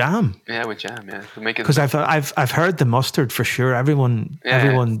with jam. Yeah, with jam. Yeah, to make it. Because I've heard the mustard for sure. Everyone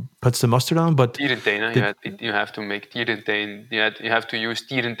puts the mustard on, but Tierenteen, you have to make Tierenteen. You have to use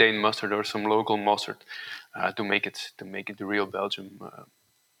Tierenteen mustard or some local mustard to make it the real Belgium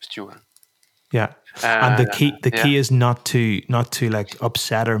stew. Yeah, and the key is not to like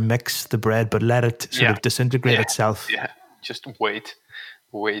upset or mix the bread, but let it sort of disintegrate itself. Yeah, just wait.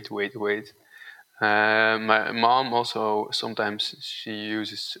 My mom also sometimes she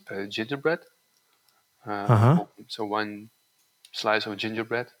uses gingerbread. So 1 slice of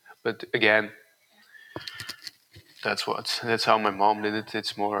gingerbread, but again, that's how my mom did it.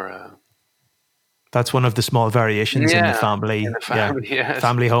 It's more. That's one of the small variations in the family.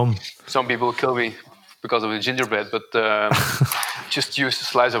 Family home. Some people kill me because of the gingerbread, but just use a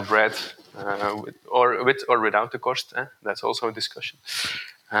slice of bread with or without the korst. That's also a discussion.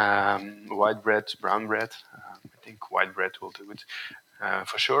 White bread, brown bread. I think white bread will do it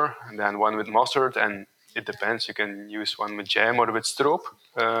for sure. And then 1 with mustard, and it depends. You can use 1 with jam or with stroop,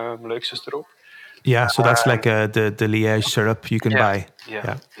 leukse stroop. Yeah, so that's like the Liège syrup you can buy.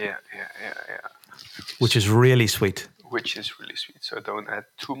 Yeah. Which is really sweet. So don't add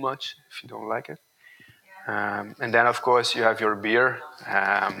too much if you don't like it. And then, of course, you have your beer.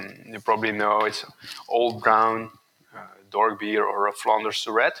 You probably know it's old brown, dark beer, or a Flanders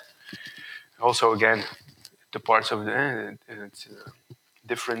red. Also, again, the parts of the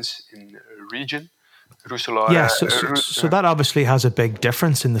difference in region. Rousselot. Yeah, so that obviously has a big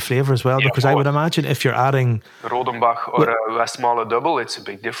difference in the flavour as well, because I would imagine if you're adding Rodenbach or a Westmalle double, it's a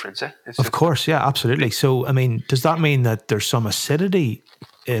big difference. Of course, yeah, absolutely. So, I mean, does that mean that there's some acidity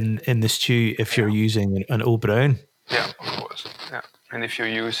in the stew if you're using an Au Bruin? Yeah, of course. Yeah, and if you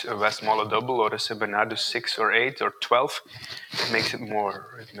use a Westmalle double or a Sint-Bernardus 6 or 8 or 12, it makes it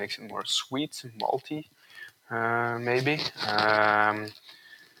more sweet, malty, maybe.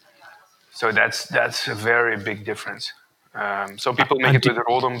 So that's a very big difference. Some people make it with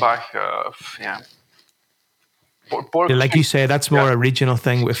Rodenbach. Pork like you say, that's more a regional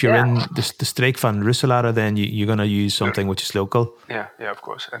thing. If you're in the streek van Roeselare, then you're going to use something which is local. Yeah, of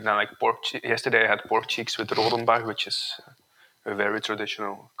course. And then like yesterday I had pork cheeks with Rodenbach, which is a very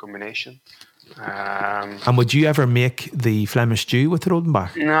traditional combination. And would you ever make the Flemish stew with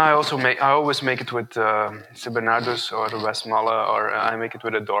Rodenbach? No, I always make it with Sint-Bernardus or the Westmalle, or I make it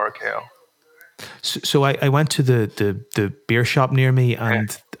with a dark ale. So I went to the beer shop near me,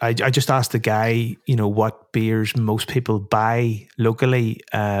 and I just asked the guy, what beers most people buy locally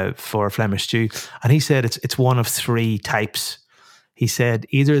for Flemish stew, and he said it's one of 3 types. He said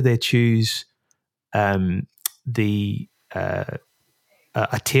either they choose a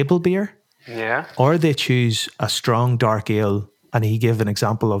table beer, or they choose a strong dark ale, and he gave an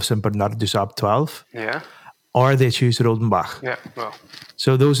example of Sint-Bernardus Ab 12. Or they choose Rodenbach. Yeah, well.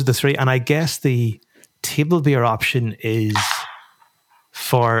 So those are the 3. And I guess the table beer option is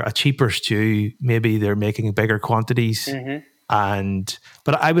for a cheaper stew. Maybe they're making bigger quantities. But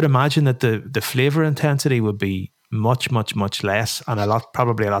I would imagine that the flavour intensity would be much, much, much less, and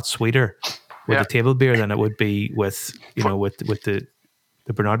probably a lot sweeter with the table beer than it would be with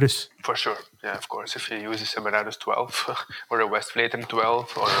the Bernardus. For sure, yeah, of course. If you use a Sint-Bernardus 12 or a Westvleteren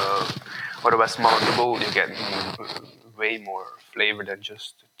 12 or a Westmalle double, you get way more flavor than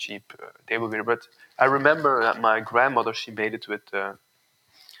just cheap table beer. But I remember that my grandmother, she made it with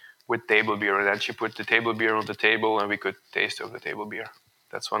with table beer. And then she put the table beer on the table, and we could taste of the table beer.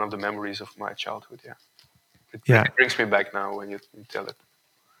 That's one of the memories of my childhood. Yeah, it brings me back now when you tell it.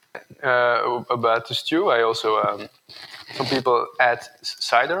 About the stew, I also some people add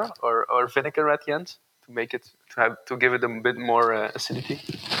cider or vinegar at the end to make it to give it a bit more acidity.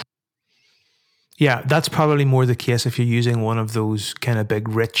 Yeah, that's probably more the case if you're using one of those kind of big,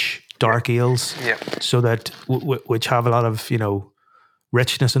 rich, dark ales. Yeah. So that which have a lot of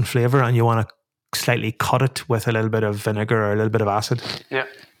richness and flavor, and you want to slightly cut it with a little bit of vinegar or a little bit of acid. Yeah.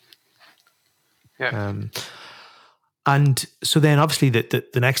 Yeah. And so then obviously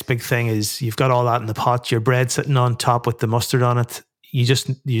the next big thing is you've got all that in the pot, your bread sitting on top with the mustard on it. You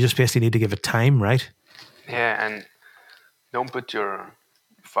just basically need to give it time, right? Yeah, and don't put your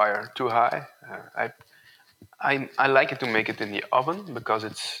fire too high. I like it to make it in the oven because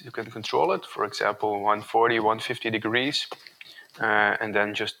you can control it. For example, 140, 150 degrees, and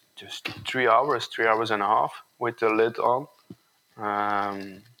then just 3 hours, 3 hours and a half with the lid on.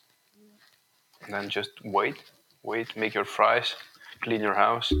 And then just wait, make your fries, clean your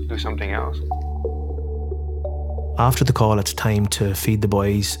house, do something else. After the call, it's time to feed the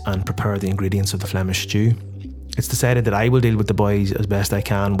boys and prepare the ingredients of the Flemish stew. It's decided that I will deal with the boys as best I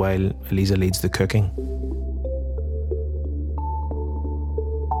can while Elisa leads the cooking.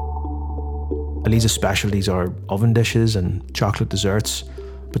 Elisa's specialties are oven dishes and chocolate desserts,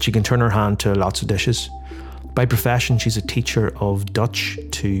 but she can turn her hand to lots of dishes. By profession, she's a teacher of Dutch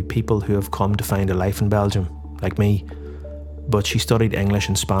to people who have come to find a life in Belgium, like me. But she studied English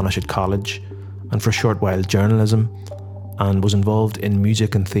and Spanish at college, and for a short while journalism, and was involved in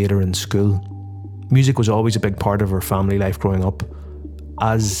music and theatre in school. Music was always a big part of her family life growing up,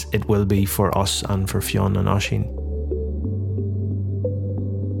 as it will be for us and for Fionn and Oisín.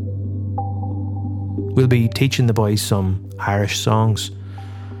 We'll be teaching the boys some Irish songs,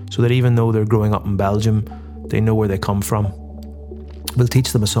 so that even though they're growing up in Belgium, they know where they come from. We'll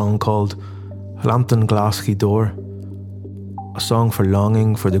teach them a song called Lantern Glas Gwyddor, a song for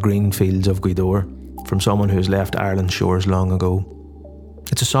longing for the green fields of Gwyddor, from someone who has left Ireland's shores long ago.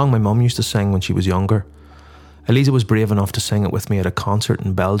 It's a song my mum used to sing when she was younger. Elisa was brave enough to sing it with me at a concert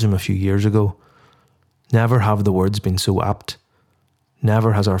in Belgium a few years ago. Never have the words been so apt.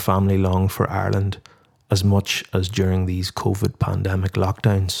 Never has our family longed for Ireland as much as during these COVID pandemic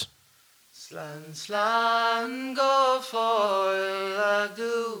lockdowns. Slan, slan, go for a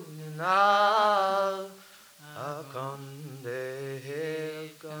doonal, a conde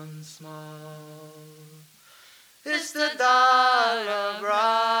gun small. It's the Dara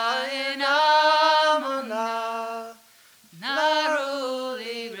Brian Amana,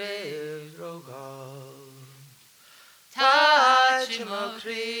 Naruli Red Rogal.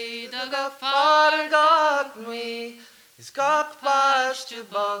 Tachimokri, the Gafar got me. Is got past to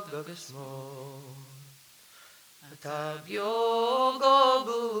bog of a small. A tabio go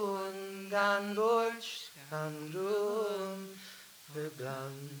boon, gan gorch, gan room, the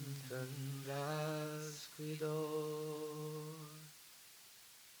blunt and ras Gwyddor.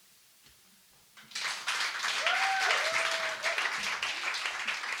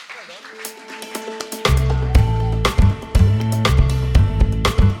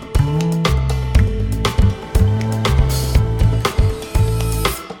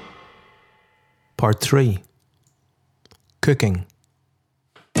 Part 3. Cooking.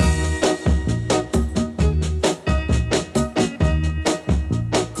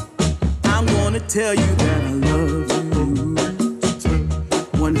 I'm gonna tell you that I love you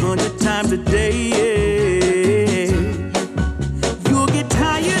 100 times a day. You'll get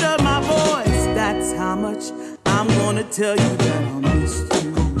tired of my voice, that's how much I'm gonna tell you that I'll miss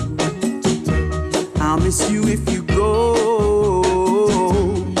you. I'll miss you if you go.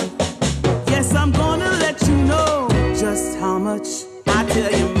 Yes, I'm gonna let you know just how much I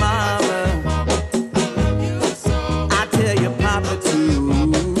tell your mama, I tell your papa too.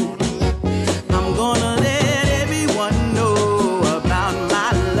 I'm gonna let everyone know about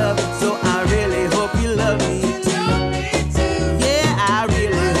my love, so I really hope you love me too. Yeah, I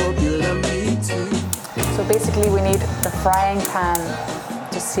really hope you love me too. So basically we need the frying pan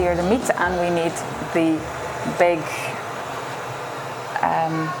to sear the meat, and we need the big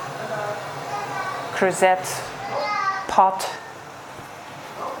crozet pot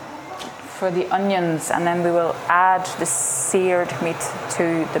for the onions, and then we will add the seared meat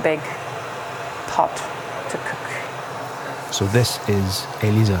to the big pot to cook. So this is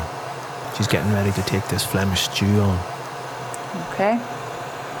Elisa. She's getting ready to take this Flemish stew on. Okay.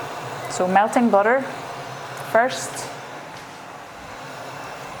 So melting butter first.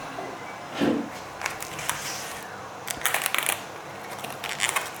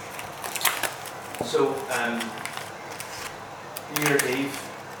 So, New Year's Eve.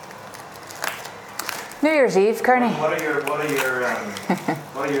 New Year's Eve, Kearney. What are your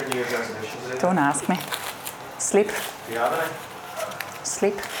New Year's resolutions? Don't ask me. Sleep. Do you have any?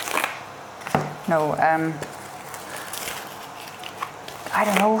 Sleep. No. I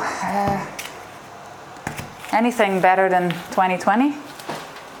don't know. Anything better than 2020?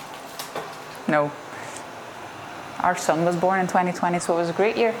 No. Our son was born in 2020, so it was a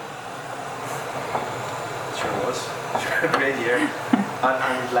great year. Sure was. Sure, a great year.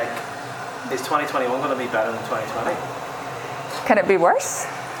 and like, is 2021 going to be better than 2020? Can it be worse?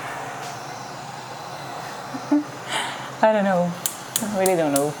 I don't know. I really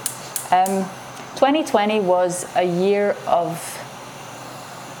don't know. 2020 was a year of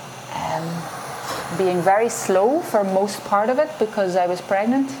being very slow for most part of it because I was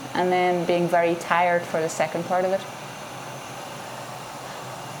pregnant, and then being very tired for the second part of it.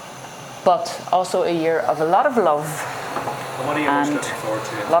 But also a year of a lot of love. And what are you most looking forward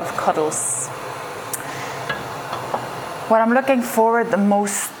to? A lot of cuddles. What I'm looking forward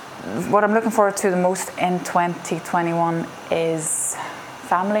to the most in 2021 is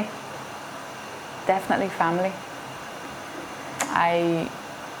family. Definitely family. I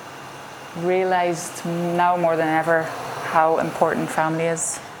realized now more than ever how important family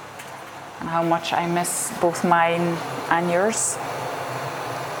is and how much I miss both mine and yours.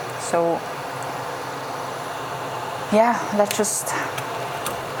 So yeah, let's just...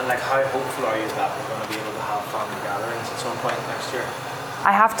 And like, how hopeful are you that we're going to be able to have family gatherings at some point next year?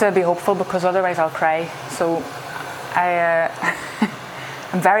 I have to be hopeful because otherwise I'll cry. So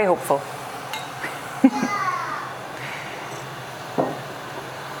I'm very hopeful.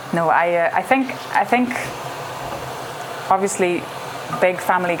 No, I think obviously big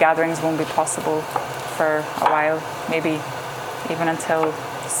family gatherings won't be possible for a while, maybe even until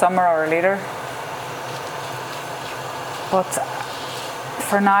summer or later. But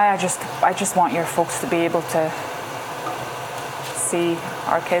for now, I just want your folks to be able to see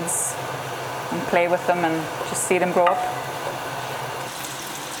our kids and play with them and just see them grow up.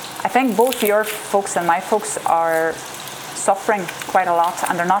 I think both your folks and my folks are suffering quite a lot,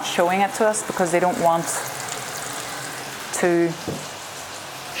 and they're not showing it to us because they don't want to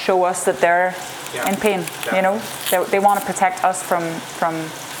show us that they're in pain. Yeah. You know, they want to protect us from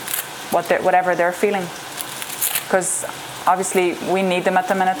whatever they're feeling, because obviously we need them at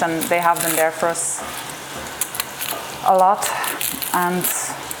the minute, and they have been there for us a lot, and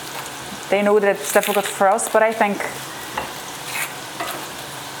they know that it's difficult for us, but I think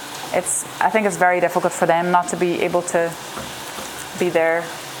it's very difficult for them not to be able to be there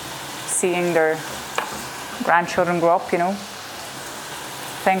seeing their grandchildren grow up, you know.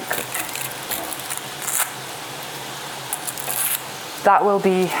 I think that will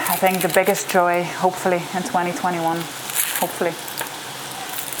be, the biggest joy, hopefully, in 2021. Hopefully.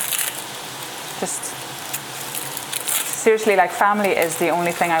 Just seriously, like, family is the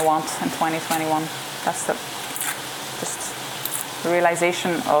only thing I want in 2021. That's the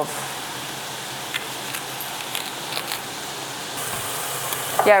realization of...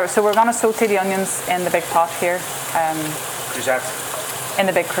 Yeah, so we're going to saute the onions in the big pot here. Crozette. In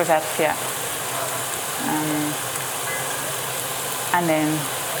the big crozette, yeah. And then,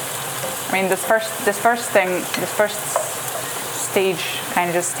 I mean, this first stage kind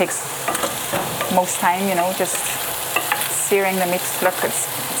of just takes most time, you know, just searing the meat. Look, it's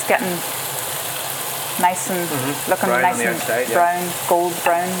getting nice and looking brown nice and outside, brown, gold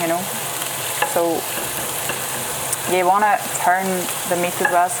brown, you know. So you want to turn the meat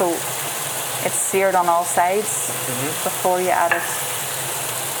as well, so it's seared on all sides before you add it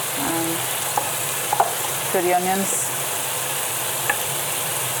to the onions.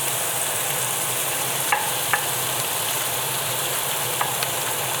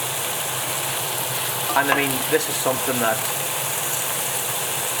 And I mean, this is something that,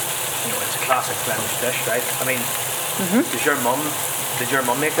 you know, it's a classic Flemish dish, right? I mean, did your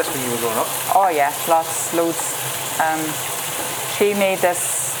mum make this when you were growing up? Oh yeah, loads. She made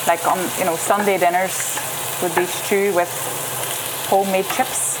this, like, on, you know, Sunday dinners would be stew with homemade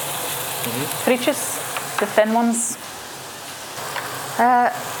chips, frietjes, the thin ones.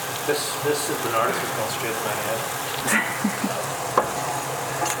 This is the artist has gone straight to my head.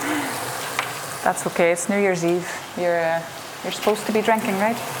 That's okay. It's New Year's Eve. You're supposed to be drinking,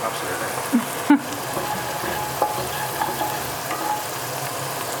 right? Absolutely.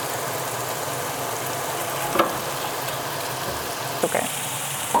 Okay.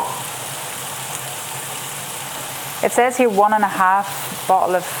 It says here 1.5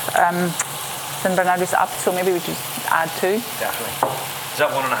 bottle of St. Bernardus up, so maybe we should add 2. Definitely. Is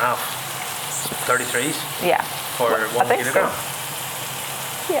that 1.5? 33s Yeah. for I 1 think kilogram. So.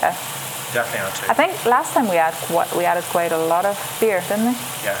 Yeah. Definitely not 2. I think last time we added quite a lot of beer, didn't we?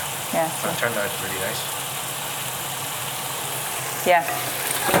 Yeah. Yeah. That turned out really nice. Yeah.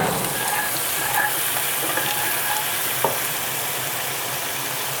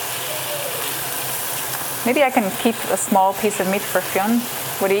 Maybe I can keep a small piece of meat for Fionn.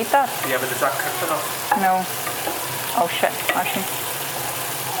 Would he eat that? Yeah, but is that cooked enough? No. Oh shit, actually.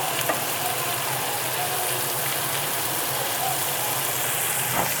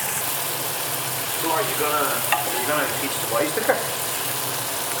 So are you gonna teach the boys to cook?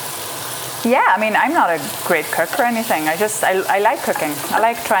 Yeah, I mean, I'm not a great cook or anything. I like cooking. I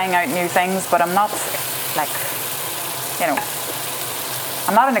like trying out new things, but I'm not like, you know,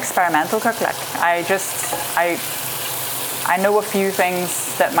 I'm not an experimental cook. Like, I know a few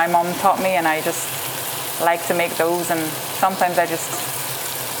things that my mum taught me, and I just like to make those. And sometimes I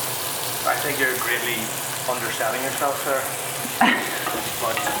think you're greatly underselling yourself there.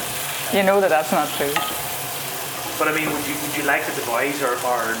 But you know that's not true. But I mean, would you like that the boys or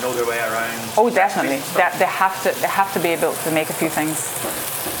know their way around? Oh, definitely. They have to be able to make a few things.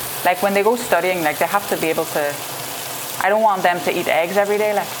 Like when they go studying, like they have to be able to. I don't want them to eat eggs every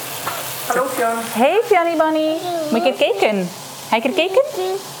day. Like. Hello, Fionn. Hey, Fionny Bunny. We get kijken. Hij kan kijken.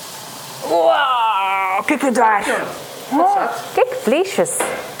 Wow, kijk het daar. What's that? Kijk, vleesjes.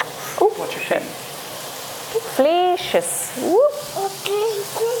 Oeh, what's your shit. Kijk, vleesjes. Oeh.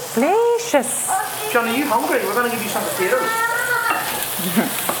 Vleesjes. John, are you hungry? We're going to give you some potatoes.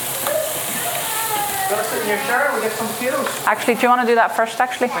 You want to sit in your chair and we get some potatoes? Actually, do you want to do that first,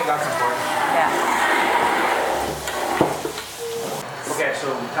 actually? I think that's important. Yeah. Okay, so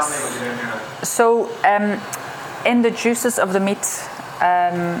tell me what you're doing here now. So, in the juices of the meat,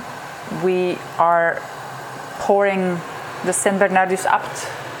 we are pouring the Sint Bernardus Abt.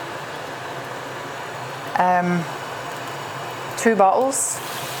 2 bottles.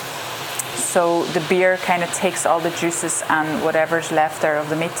 So the beer kind of takes all the juices and whatever's left there of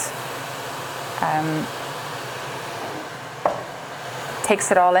the meat.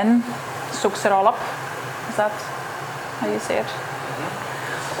 Takes it all in, soaks it all up. Is that how you say it?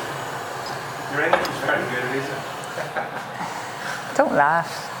 Your English is very good, Lisa. Don't laugh.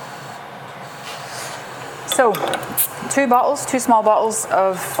 So, 2 small bottles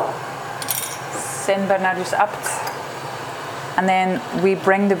of Sint Bernardus Abt, and then we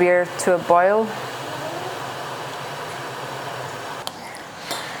bring the beer to a boil.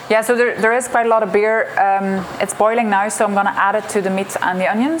 Yeah, so there is quite a lot of beer. It's boiling now, so I'm going to add it to the meat and the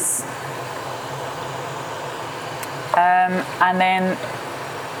onions. And then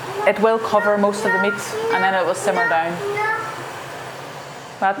it will cover most of the meat, and then it will simmer down.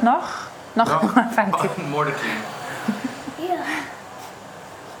 Wat nog? Nog? Thank you. More to clean.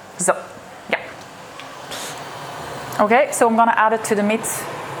 So, yeah. Okay, so I'm going to add it to the meat.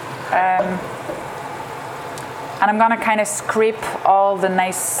 And I'm going to kind of scrape all the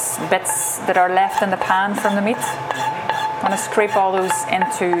nice bits that are left in the pan from the meat. I'm going to scrape all those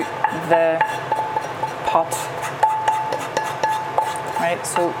into the pot. Right,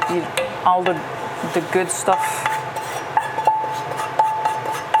 so all the good stuff.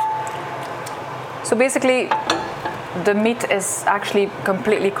 So basically, the meat is actually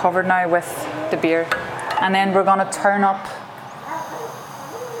completely covered now with the beer. And then we're going to turn up,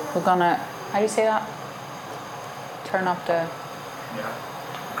 how do you say that? Turn up the... Yeah,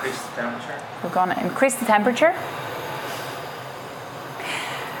 increase the temperature. We're going to increase the temperature.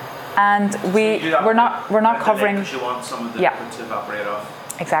 And we're not covering... Because you want some of the liquid to evaporate off.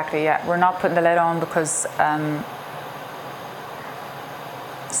 Exactly, yeah. We're not putting the lid on because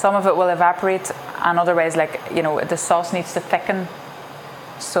some of it will evaporate, and otherwise, the sauce needs to thicken.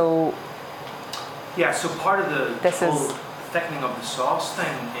 So... Yeah, so part of the whole thickening of the sauce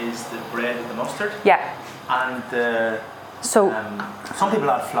thing is the bread with the mustard. Yeah. And some people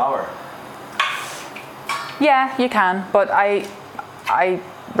add flour. Yeah, you can, but I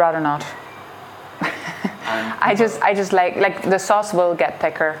rather not. I just like the sauce will get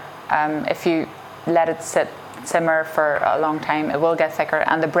thicker if you let it simmer for a long time. It will get thicker,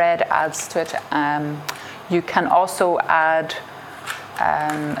 and the bread adds to it. You can also add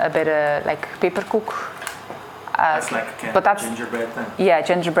a bit of peperkoek. That's gingerbread thing. Yeah,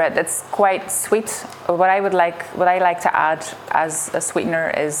 gingerbread. It's quite sweet. What I like to add as a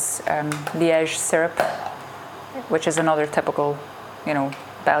sweetener is Liège syrup, which is another typical,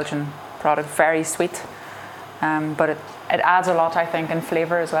 Belgian product. Very sweet, but it adds a lot, I think, in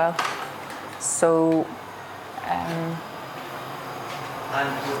flavour as well. So. And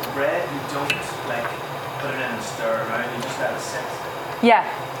with bread, you don't put it in and stir around. You just let it sit. Yeah.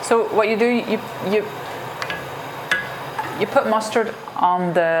 So what you do, you put mustard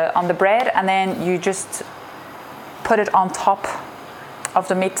on the bread, and then you just put it on top of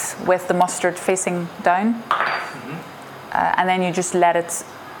the meat with the mustard facing down, and then you just let it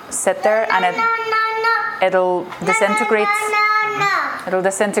sit there, and it'll disintegrate. It'll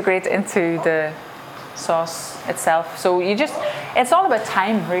disintegrate into the sauce itself. So it's all about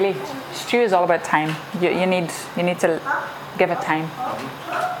time, really. Stew is all about time. You need to give it time.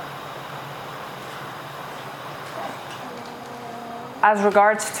 As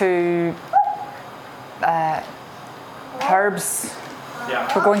regards to herbs,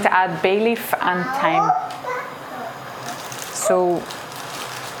 we're going to add bay leaf and thyme. So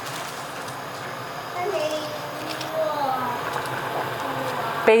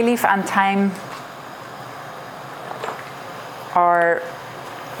bay leaf and thyme are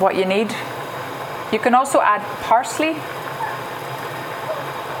what you need. You can also add parsley.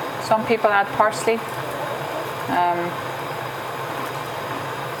 Some people add parsley.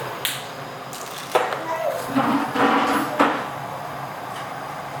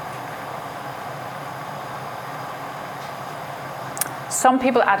 Some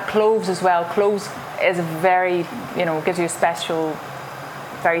people add cloves as well. Cloves is very, gives you a special,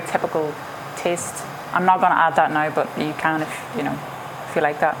 very typical taste. I'm not going to add that now, but you can if you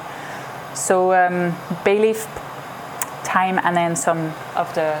like that. So bay leaf, thyme, and then some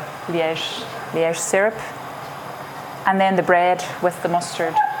of the Liège syrup, and then the bread with the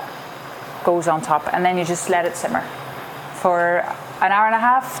mustard goes on top, and then you just let it simmer for an hour and a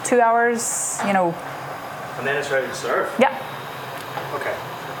half, 2 hours, And then it's ready to serve? Yeah. Okay.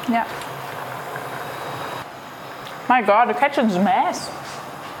 Yeah. My God, the kitchen's a mess.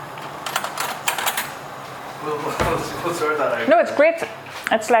 We'll sort that out. No, it's great.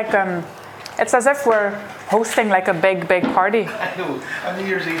 It's like it's as if we're hosting like a big party. I know, a New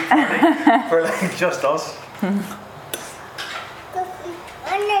Year's Eve party for like just us.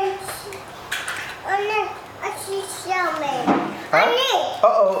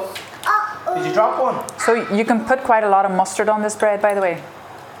 Uh-oh. Did you drop one? So you can put quite a lot of mustard on this bread, by the way.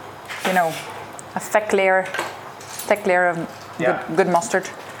 A thick layer of good mustard.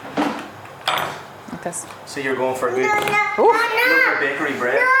 Like this. So you're going for a good local bakery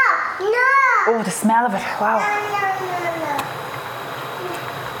bread? Oh, the smell of it, wow.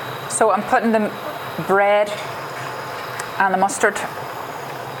 So I'm putting the bread and the mustard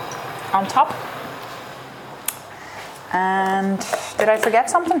on top. And did I forget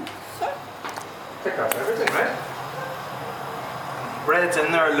something? I think that's everything, right? Bread's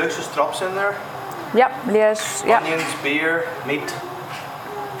in there, Luxus drops in there. Yep, Liège, yep. Onions, beer, meat,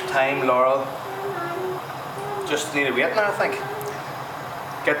 thyme, laurel. Just need to wait now, I think.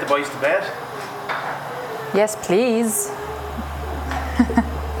 Get the boys to bed. Yes, please.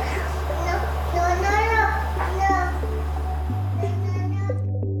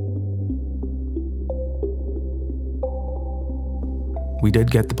 We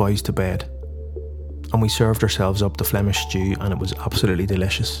did get the boys to bed, and we served ourselves up the Flemish stew, and it was absolutely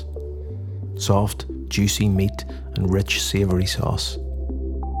delicious. Soft, juicy meat and rich, savoury sauce.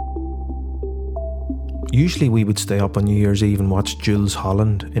 Usually we would stay up on New Year's Eve and watch Jules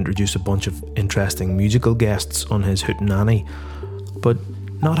Holland introduce a bunch of interesting musical guests on his hootenanny, but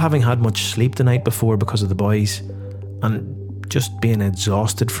not having had much sleep the night before because of the boys, and just being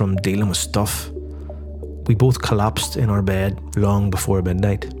exhausted from dealing with stuff, we both collapsed in our bed long before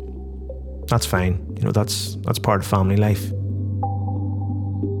midnight. That's fine, that's part of family life.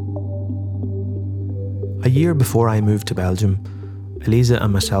 A year before I moved to Belgium, Eliza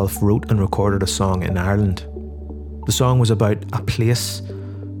and myself wrote and recorded a song in Ireland. The song was about a place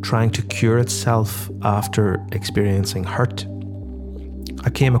trying to cure itself after experiencing hurt. I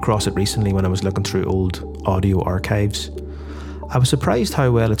came across it recently when I was looking through old audio archives. I was surprised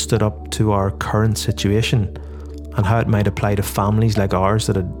how well it stood up to our current situation and how it might apply to families like ours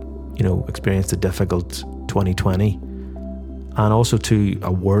that had, experienced a difficult 2020, and also to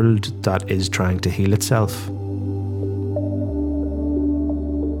a world that is trying to heal itself.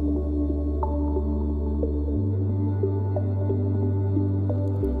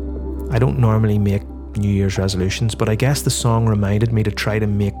 I don't normally make New Year's resolutions, but I guess the song reminded me to try to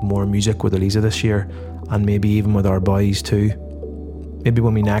make more music with Eliza this year, and maybe even with our boys too. Maybe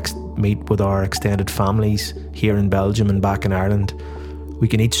when we next meet with our extended families here in Belgium and back in Ireland, we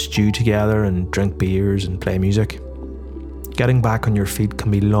can eat stew together and drink beers and play music. Getting back on your feet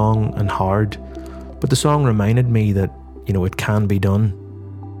can be long and hard, but the song reminded me that, it can be done.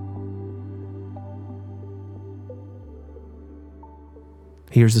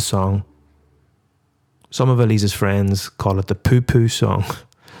 Here's the song. Some of Elise's friends call it the Poo Poo song,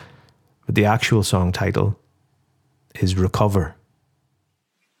 but the actual song title is Recover.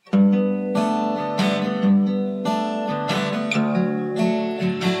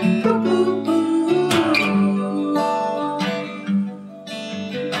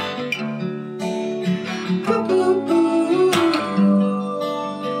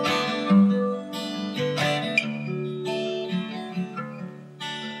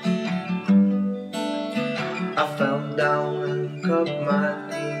 I fell down and cut my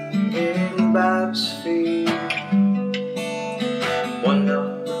knee in Bab's feet. One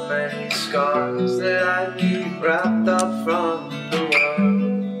of the many scars that I keep wrapped up from the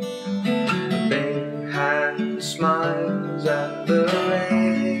world. A big hand smiles at the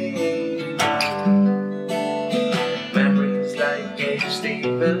rain. Memories like a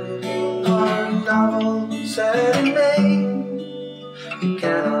Stephen King or a novel set in Maine. You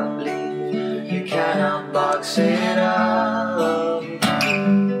cannot leave, you cannot box it up.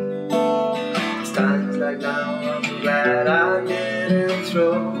 It's times like now I'm glad I didn't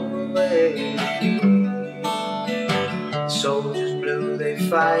throw away the key. Soldiers blue, they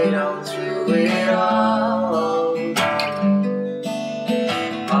fight on through it all.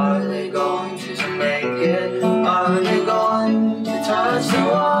 Are they going to make it? Are they going to touch the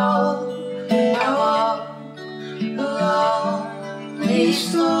wall? I walk along these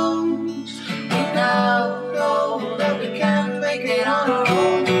stones. We now know that we can't make it on our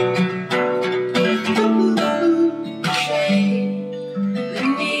own. Shade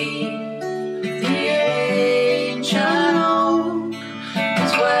beneath the ancient oak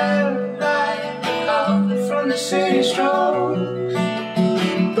is where I recovered from the city stroke.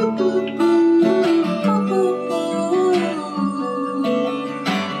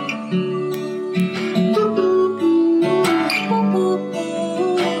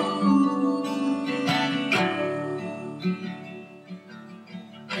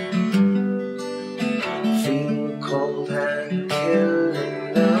 Feel cold hand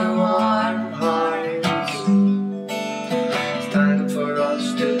killing the warm hearts. It's time for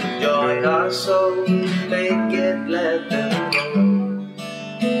us to join our souls, make it, let them go.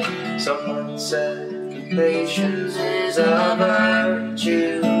 Someone said that patience is a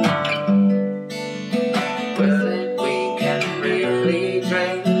virtue. With it we can really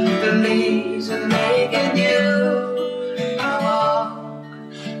drink the leaves and make it new. I walk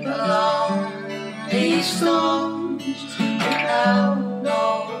along these stones, we now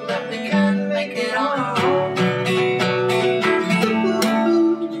know that we can make it on our own.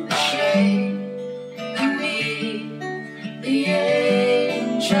 The shade beneath the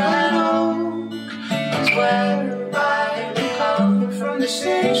ancient oak is where I recover from the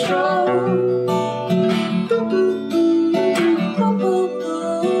city stroke.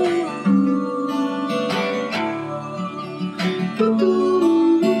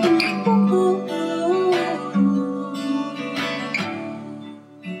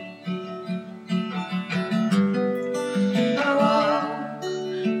 I walk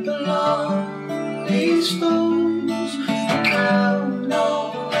along these stones, we now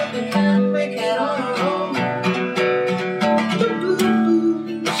know that we can't make it on our own.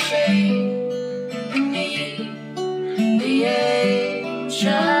 The shade beneath the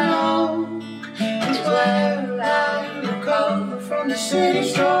ancient oak is where I recover from the city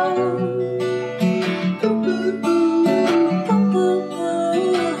stroke.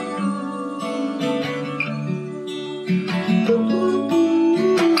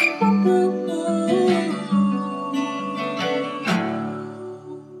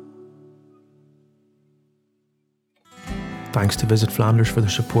 Thanks to Visit Flanders for their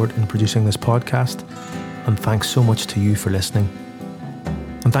support in producing this podcast, and thanks so much to you for listening.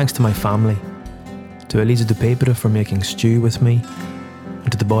 And thanks to my family, to Elisa de Pepere for making stew with me,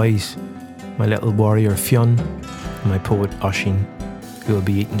 and to the boys, my little warrior Fionn and my poet Oisín, who will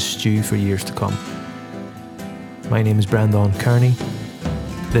be eating stew for years to come. My name is Brendan Kearney.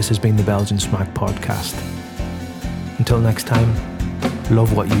 This has been the Belgian Smack Podcast. Until next time,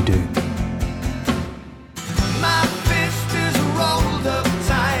 love what you do.